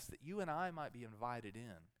blessed, that you and I might be invited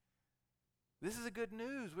in. This is a good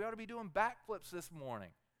news. We ought to be doing backflips this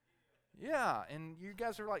morning. Yeah, and you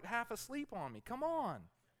guys are like half asleep on me. Come on.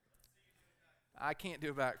 I can't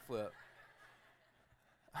do a backflip.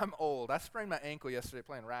 I'm old. I sprained my ankle yesterday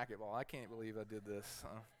playing racquetball. I can't believe I did this.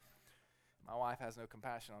 My wife has no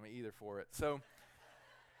compassion on me either for it. So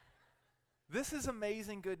this is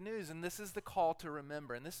amazing good news, and this is the call to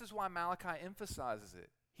remember, and this is why Malachi emphasizes it.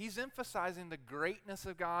 He's emphasizing the greatness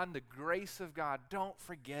of God and the grace of God. Don't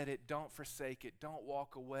forget it. Don't forsake it. Don't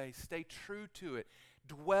walk away. Stay true to it.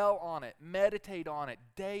 Dwell on it. Meditate on it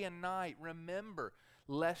day and night. Remember,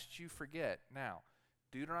 lest you forget. Now,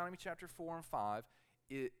 Deuteronomy chapter 4 and 5,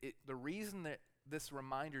 the reason that this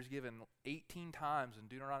reminder is given 18 times in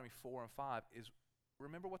Deuteronomy 4 and 5 is,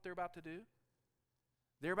 remember what they're about to do?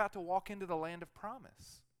 They're about to walk into the land of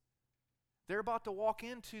promise. They're about to walk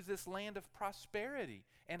into this land of prosperity.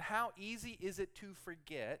 And how easy is it to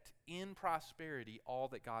forget in prosperity all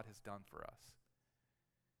that God has done for us?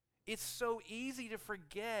 It's so easy to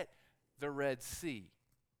forget the Red Sea.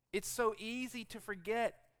 It's so easy to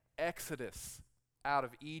forget Exodus out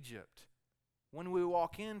of Egypt. When we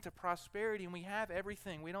walk into prosperity and we have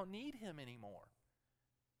everything, we don't need him anymore.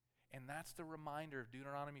 And that's the reminder of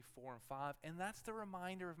Deuteronomy 4 and 5. And that's the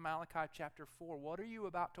reminder of Malachi chapter 4. What are you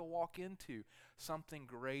about to walk into? Something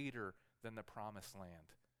greater than the promised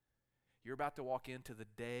land. You're about to walk into the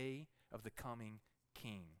day of the coming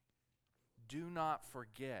King. Do not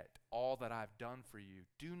forget all that I've done for you.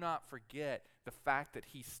 Do not forget the fact that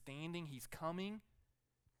he's standing, he's coming,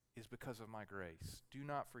 is because of my grace. Do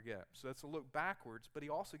not forget. So that's a look backwards, but he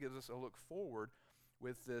also gives us a look forward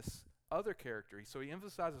with this other character. So he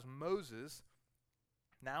emphasizes Moses.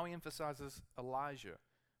 Now he emphasizes Elijah.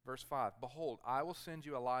 Verse 5, behold, I will send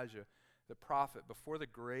you Elijah, the prophet, before the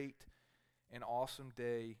great and awesome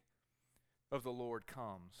day of the Lord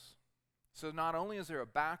comes. So not only is there a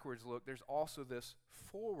backwards look, there's also this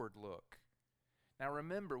forward look. Now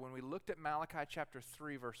remember, when we looked at Malachi chapter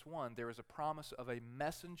 3, verse 1, there was a promise of a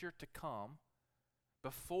messenger to come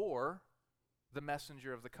before the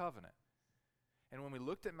messenger of the covenant. And when we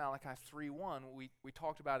looked at Malachi 3:1, we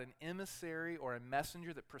talked about an emissary or a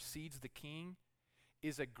messenger that precedes the king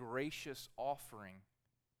is a gracious offering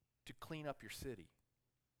to clean up your city,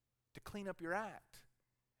 to clean up your act.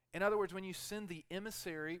 In other words, when you send the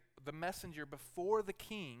emissary, the messenger, before the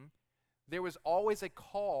king, there was always a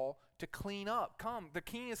call to clean up. Come, the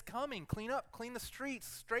king is coming. Clean up, clean the streets,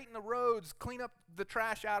 straighten the roads, clean up the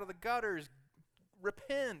trash out of the gutters.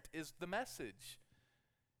 Repent is the message.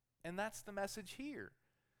 And that's the message here.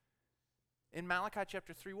 In Malachi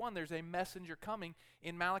chapter 3:1, there's a messenger coming.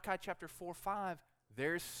 In Malachi chapter 4:5,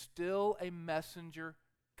 there's still a messenger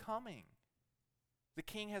coming. The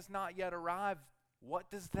king has not yet arrived.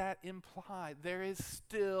 What does that imply? There is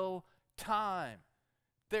still time.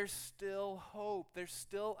 There's still hope. There's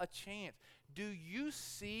still a chance. Do you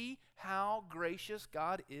see how gracious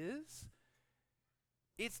God is?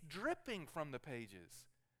 It's dripping from the pages.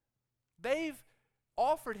 They've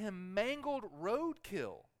offered him mangled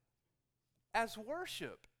roadkill as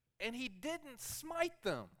worship, and he didn't smite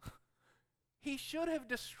them. He should have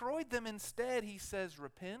destroyed them. Instead, he says,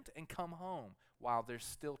 repent and come home while there's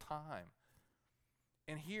still time.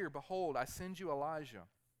 And here, behold, I send you Elijah.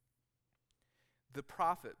 the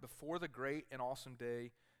prophet before the great and awesome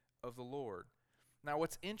day of the Lord. Now,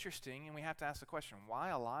 what's interesting, and we have to ask the question,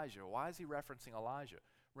 why Elijah? Why is he referencing Elijah?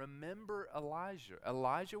 Remember Elijah.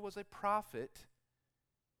 Elijah was a prophet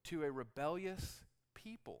to a rebellious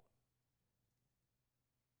people.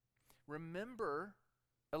 Remember,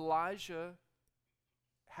 Elijah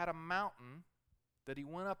had a mountain that he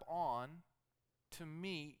went up on to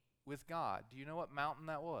meet with God. Do you know what mountain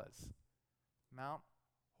that was? Mount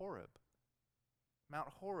Horeb. Mount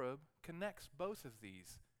Horeb connects both of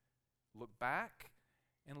these. Look back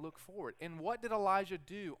and look forward. And what did Elijah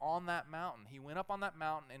do on that mountain? He went up on that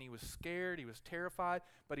mountain and he was scared, he was terrified,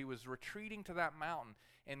 but he was retreating to that mountain.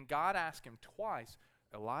 And God asked him twice,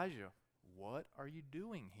 Elijah, what are you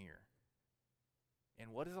doing here?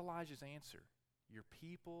 And what is Elijah's answer? Your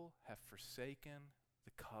people have forsaken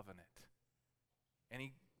the covenant. And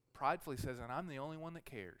he pridefully says, and I'm the only one that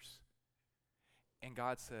cares. And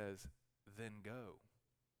God says, then go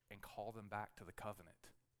and call them back to the covenant.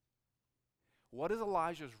 What is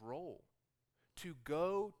Elijah's role? To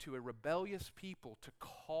go to a rebellious people, to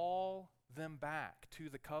call them back to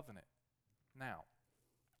the covenant. Now,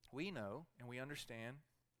 we know and we understand,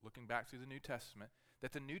 looking back through the New Testament,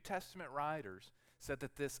 that the New Testament writers said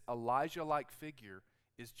that this Elijah-like figure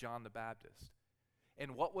is John the Baptist.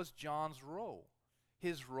 And what was John's role?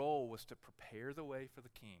 His role was to prepare the way for the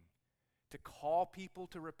king, to call people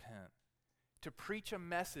to repent, to preach a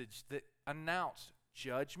message that announced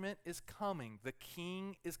judgment is coming, the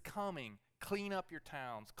king is coming, clean up your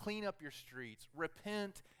towns, clean up your streets,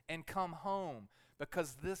 repent and come home,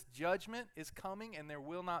 because this judgment is coming and there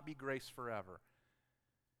will not be grace forever.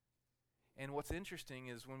 And what's interesting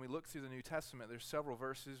is when we look through the New Testament, there's several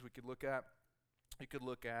verses we could look at. You could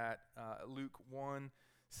look at Luke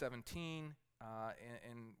 1:17,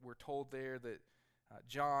 and we're told there that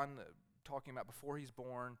John, talking about before he's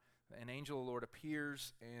born, an angel of the Lord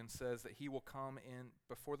appears and says that he will come in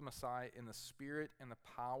before the Messiah in the spirit and the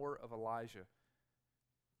power of Elijah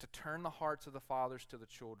to turn the hearts of the fathers to the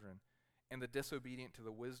children and the disobedient to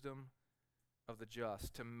the wisdom of the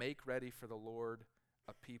just, to make ready for the Lord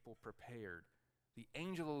a people prepared. The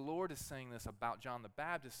angel of the Lord is saying this about John the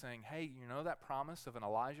Baptist, saying, hey, you know that promise of an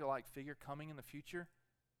Elijah-like figure coming in the future?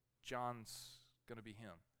 John's going to be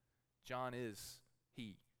him. John is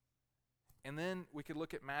he. And then we could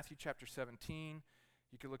look at Matthew chapter 17.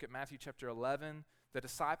 You could look at Matthew chapter 11. The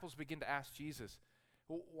disciples begin to ask Jesus,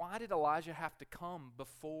 well, why did Elijah have to come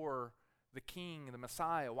before the king, the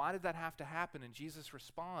Messiah? Why did that have to happen? And Jesus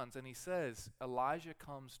responds, and he says, Elijah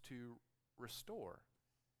comes to restore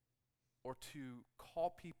or to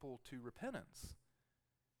call people to repentance.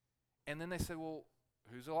 And then they say, well,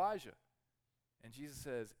 who's Elijah? And Jesus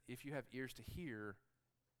says, if you have ears to hear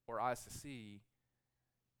or eyes to see,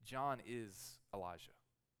 John is Elijah.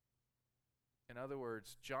 In other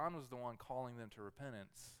words, John was the one calling them to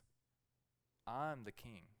repentance. I'm the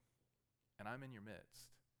king, and I'm in your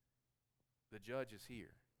midst. The judge is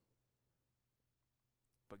here.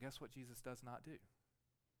 But guess what Jesus does not do?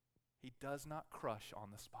 He does not crush on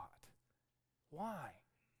the spot. Why?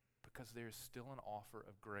 Because there's still an offer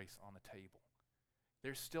of grace on the table.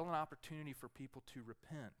 There's still an opportunity for people to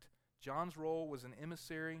repent. John's role was an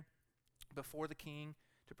emissary before the king,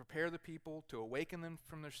 to prepare the people, to awaken them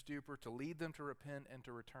from their stupor, to lead them to repent and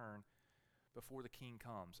to return before the king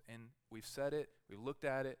comes. And we've said it, we've looked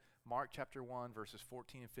at it, Mark chapter 1, verses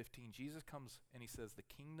 14 and 15. Jesus comes and he says, the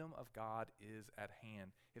kingdom of God is at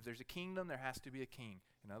hand. If there's a kingdom, there has to be a king.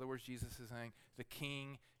 In other words, Jesus is saying, the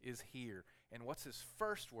king is here. And what's his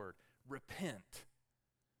first word? Repent.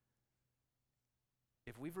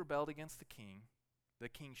 If we've rebelled against the king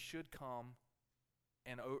should come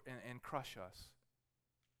and crush us.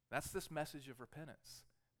 That's this message of repentance.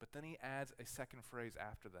 But then he adds a second phrase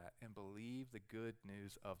after that, and believe the good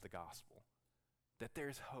news of the gospel. That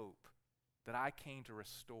there's hope, that I came to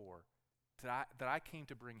restore, that I came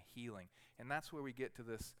to bring healing. And that's where we get to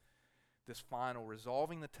this final,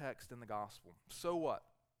 resolving the text in the gospel. So what?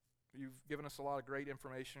 You've given us a lot of great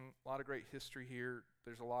information, a lot of great history here.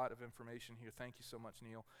 There's a lot of information here. Thank you so much,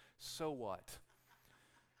 Neil. So what?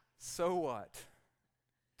 So what?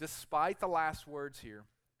 Despite the last words here,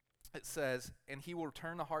 it says, and he will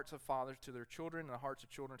return the hearts of fathers to their children and the hearts of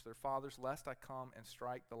children to their fathers, lest I come and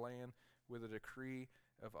strike the land with a decree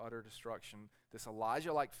of utter destruction. This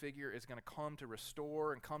Elijah-like figure is going to come to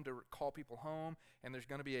restore and come to call people home, and there's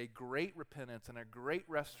going to be a great repentance and a great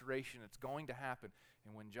restoration. It's going to happen.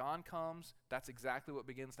 And when John comes, that's exactly what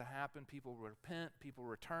begins to happen. People repent, people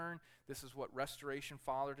return. This is what restoration,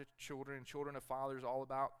 father to children and children of fathers, all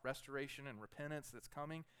about, restoration and repentance that's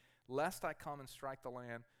coming. Lest I come and strike the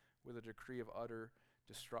land with a decree of utter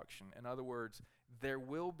destruction. In other words, There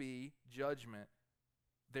will be judgment.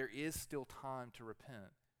 There is still time to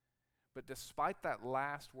repent. But despite that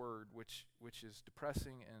last word, which is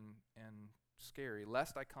depressing and scary,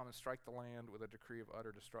 lest I come and strike the land with a decree of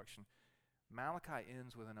utter destruction, Malachi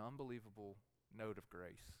ends with an unbelievable note of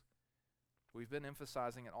grace. We've been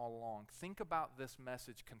emphasizing it all along. Think about this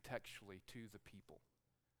message contextually to the people.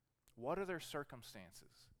 What are their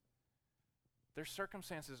circumstances? Their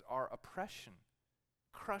circumstances are oppression,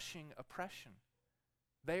 crushing oppression.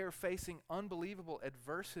 They are facing unbelievable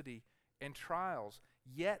adversity and trials,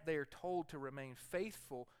 yet they are told to remain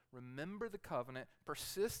faithful, remember the covenant,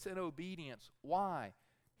 persist in obedience. Why?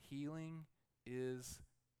 Healing is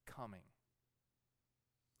coming.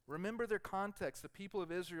 Remember their context. The people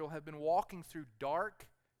of Israel have been walking through dark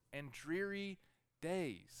and dreary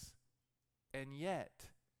days, and yet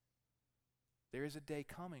there is a day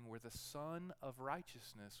coming where the Son of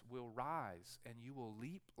Righteousness will rise and you will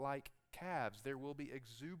leap like calves. There will be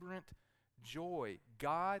exuberant joy.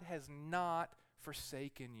 God has not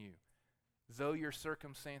forsaken you, though your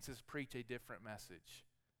circumstances preach a different message.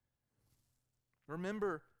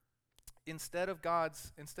 Remember, instead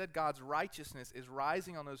God's righteousness is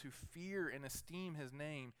rising on those who fear and esteem his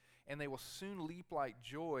name, and they will soon leap like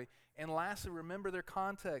joy. And lastly, remember their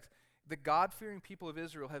context. The God-fearing people of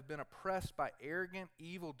Israel have been oppressed by arrogant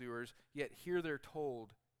evildoers, yet here they're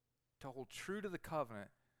told to hold true to the covenant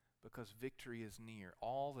because victory is near.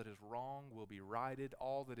 All that is wrong will be righted.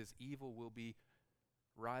 All that is evil will be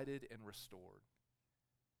righted and restored.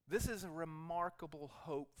 This is a remarkable,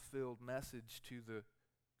 hope-filled message to the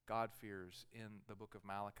God-fearers in the book of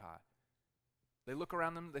Malachi. They look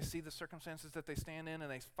around them, they see the circumstances that they stand in,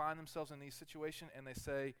 and they find themselves in these situations, and they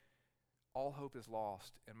say, all hope is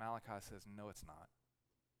lost. And Malachi says, no, it's not.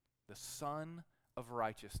 The Son of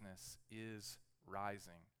Righteousness is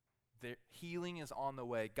rising. The healing is on the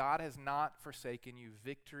way. God has not forsaken you.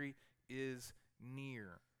 Victory is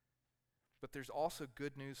near. But there's also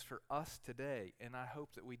good news for us today, and I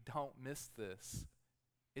hope that we don't miss this.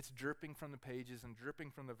 It's dripping from the pages and dripping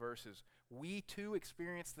from the verses. We too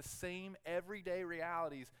experience the same everyday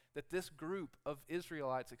realities that this group of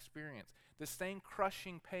Israelites experienced. The same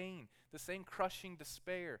crushing pain, the same crushing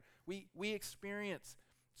despair. We experience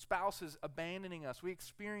spouses abandoning us. We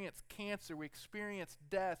experience cancer. We experience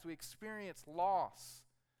death. We experience loss.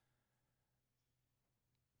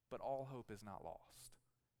 But all hope is not lost.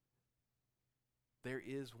 There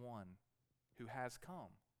is one who has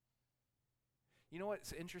come. You know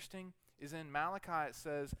what's interesting is in Malachi it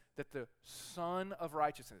says that the Son of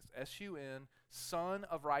Righteousness, S-U-N, Son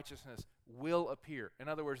of Righteousness will appear. In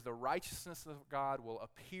other words, the righteousness of God will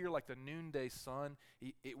appear like the noonday sun.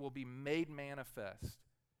 It will be made manifest.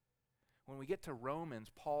 When we get to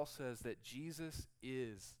Romans, Paul says that Jesus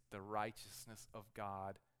is the righteousness of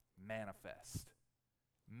God manifest,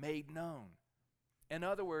 made known. In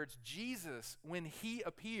other words, Jesus, when he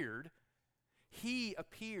appeared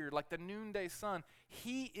like the noonday sun.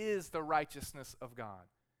 He is the righteousness of God.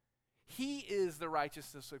 He is the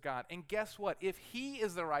righteousness of God. And guess what? If he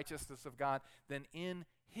is the righteousness of God, then in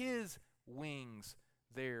his wings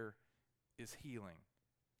there is healing.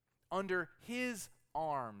 Under his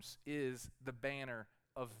arms is the banner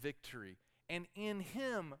of victory. And in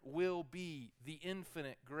him will be the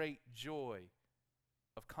infinite great joy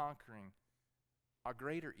of conquering a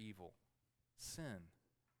greater evil, sin,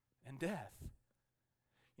 and death.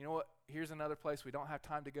 You know what? Here's another place we don't have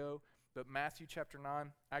time to go, but Matthew chapter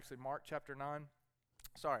 9,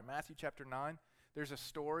 there's a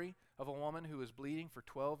story of a woman who was bleeding for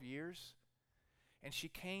 12 years, and she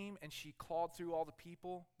came and she clawed through all the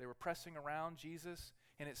people. They were pressing around Jesus,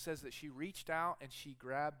 and it says that she reached out and she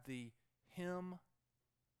grabbed the hem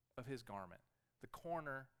of his garment, the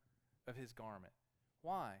corner of his garment.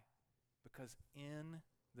 Why? Because in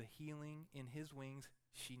the healing, in his wings,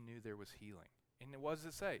 she knew there was healing. And what does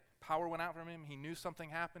it say? Power went out from him. He knew something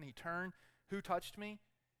happened. He turned. Who touched me?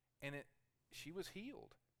 And she was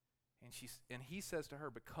healed. And he says to her,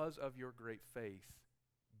 because of your great faith,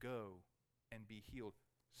 go and be healed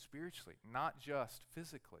spiritually, not just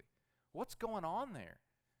physically. What's going on there?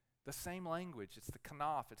 The same language. It's the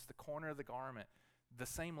kanaf. It's the corner of the garment. The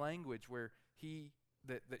same language where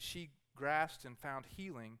that she grasped and found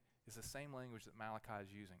healing is the same language that Malachi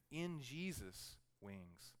is using. In Jesus'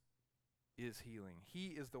 wings is healing. He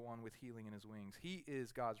is the one with healing in his wings. He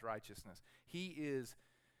is God's righteousness. He is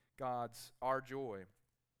our joy.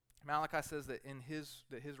 Malachi says that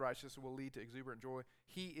his righteousness will lead to exuberant joy.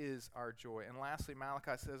 He is our joy. And lastly,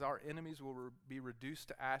 Malachi says our enemies will be reduced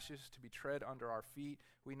to ashes to be tread under our feet.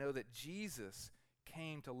 We know that Jesus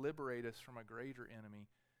came to liberate us from a greater enemy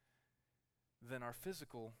than our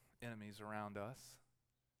physical enemies around us.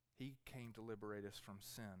 He came to liberate us from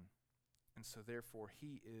sin. And so therefore,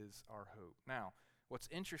 he is our hope. Now, what's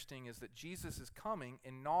interesting is that Jesus' coming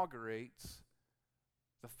inaugurates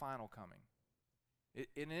the final coming. It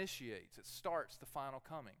initiates, it starts the final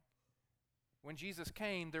coming. When Jesus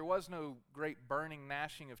came, there was no great burning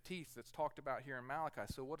gnashing of teeth that's talked about here in Malachi.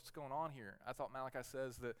 So what's going on here? I thought Malachi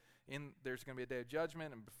says that there's going to be a day of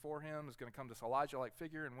judgment, and before him is going to come this Elijah-like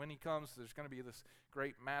figure, and when he comes, there's going to be this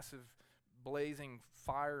great, massive, blazing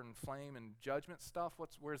fire and flame and judgment stuff.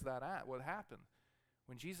 Where's that at? What happened?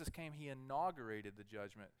 When Jesus came, he inaugurated the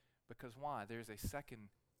judgment, because why? There's a second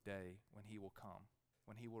day when he will come,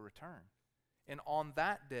 when he will return. And on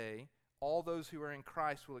that day, all those who are in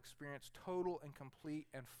Christ will experience total and complete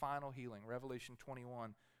and final healing. Revelation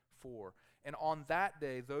 21:4. And on that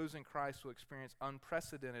day, those in Christ will experience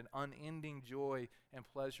unprecedented, unending joy and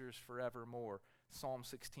pleasures forevermore. Psalm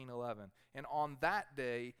 16:11. And on that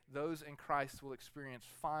day, those in Christ will experience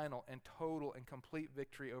final and total and complete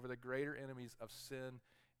victory over the greater enemies of sin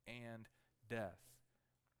and death.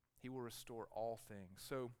 He will restore all things.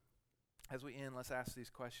 So, as we end, let's ask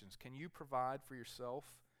these questions. Can you provide for yourself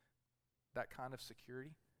that kind of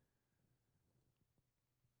security?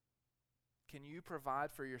 Can you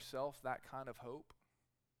provide for yourself that kind of hope?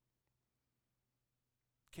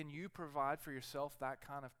 Can you provide for yourself that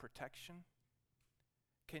kind of protection?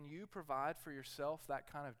 Can you provide for yourself that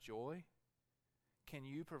kind of joy? Can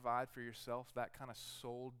you provide for yourself that kind of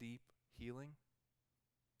soul-deep healing?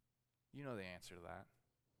 You know the answer to that.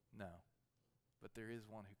 No. But there is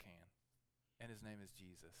one who can, and his name is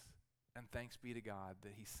Jesus. And thanks be to God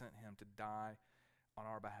that he sent him to die on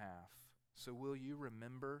our behalf. So will you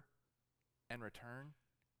remember and return?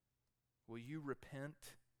 Will you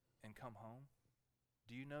repent and come home?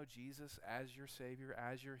 Do you know Jesus as your Savior,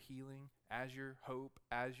 as your healing, as your hope,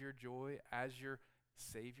 as your joy, as your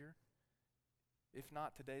Savior? If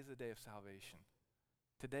not, today's the day of salvation.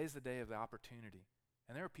 Today's the day of the opportunity.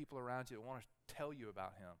 And there are people around you that want to tell you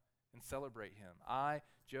about him and celebrate him. I,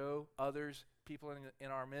 Joe, others, people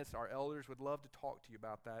in our midst, our elders would love to talk to you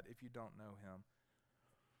about that if you don't know him.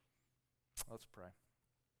 Let's pray.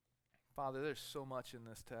 Father, there's so much in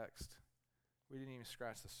this text. We didn't even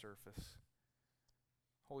scratch the surface.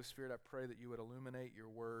 Holy Spirit, I pray that you would illuminate your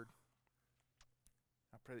word.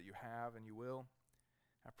 I pray that you have and you will.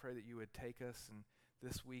 I pray that you would take us, and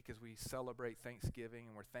this week as we celebrate Thanksgiving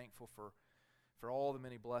and we're thankful for all the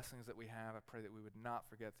many blessings that we have, I pray that we would not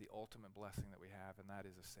forget the ultimate blessing that we have, and that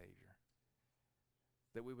is a Savior.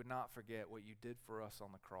 That we would not forget what you did for us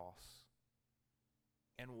on the cross.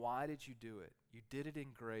 And why did you do it? You did it in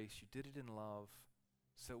grace. You did it in love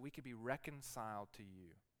so we could be reconciled to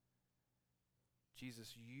you.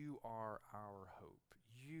 Jesus, you are our hope.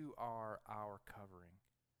 You are our covering.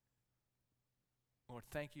 Lord,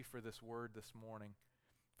 thank you for this word this morning,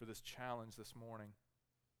 for this challenge this morning.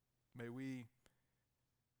 May we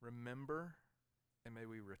remember and may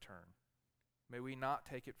we return. May we not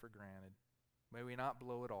take it for granted. May we not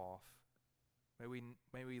blow it off.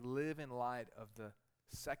 May we live in light of the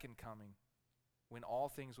second coming when all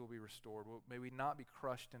things will be restored. May we not be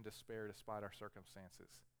crushed in despair despite our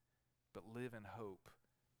circumstances, but live in hope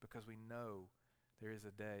because we know there is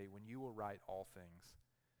a day when you will right all things.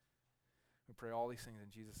 We pray all these things in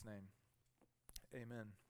Jesus' name. Amen.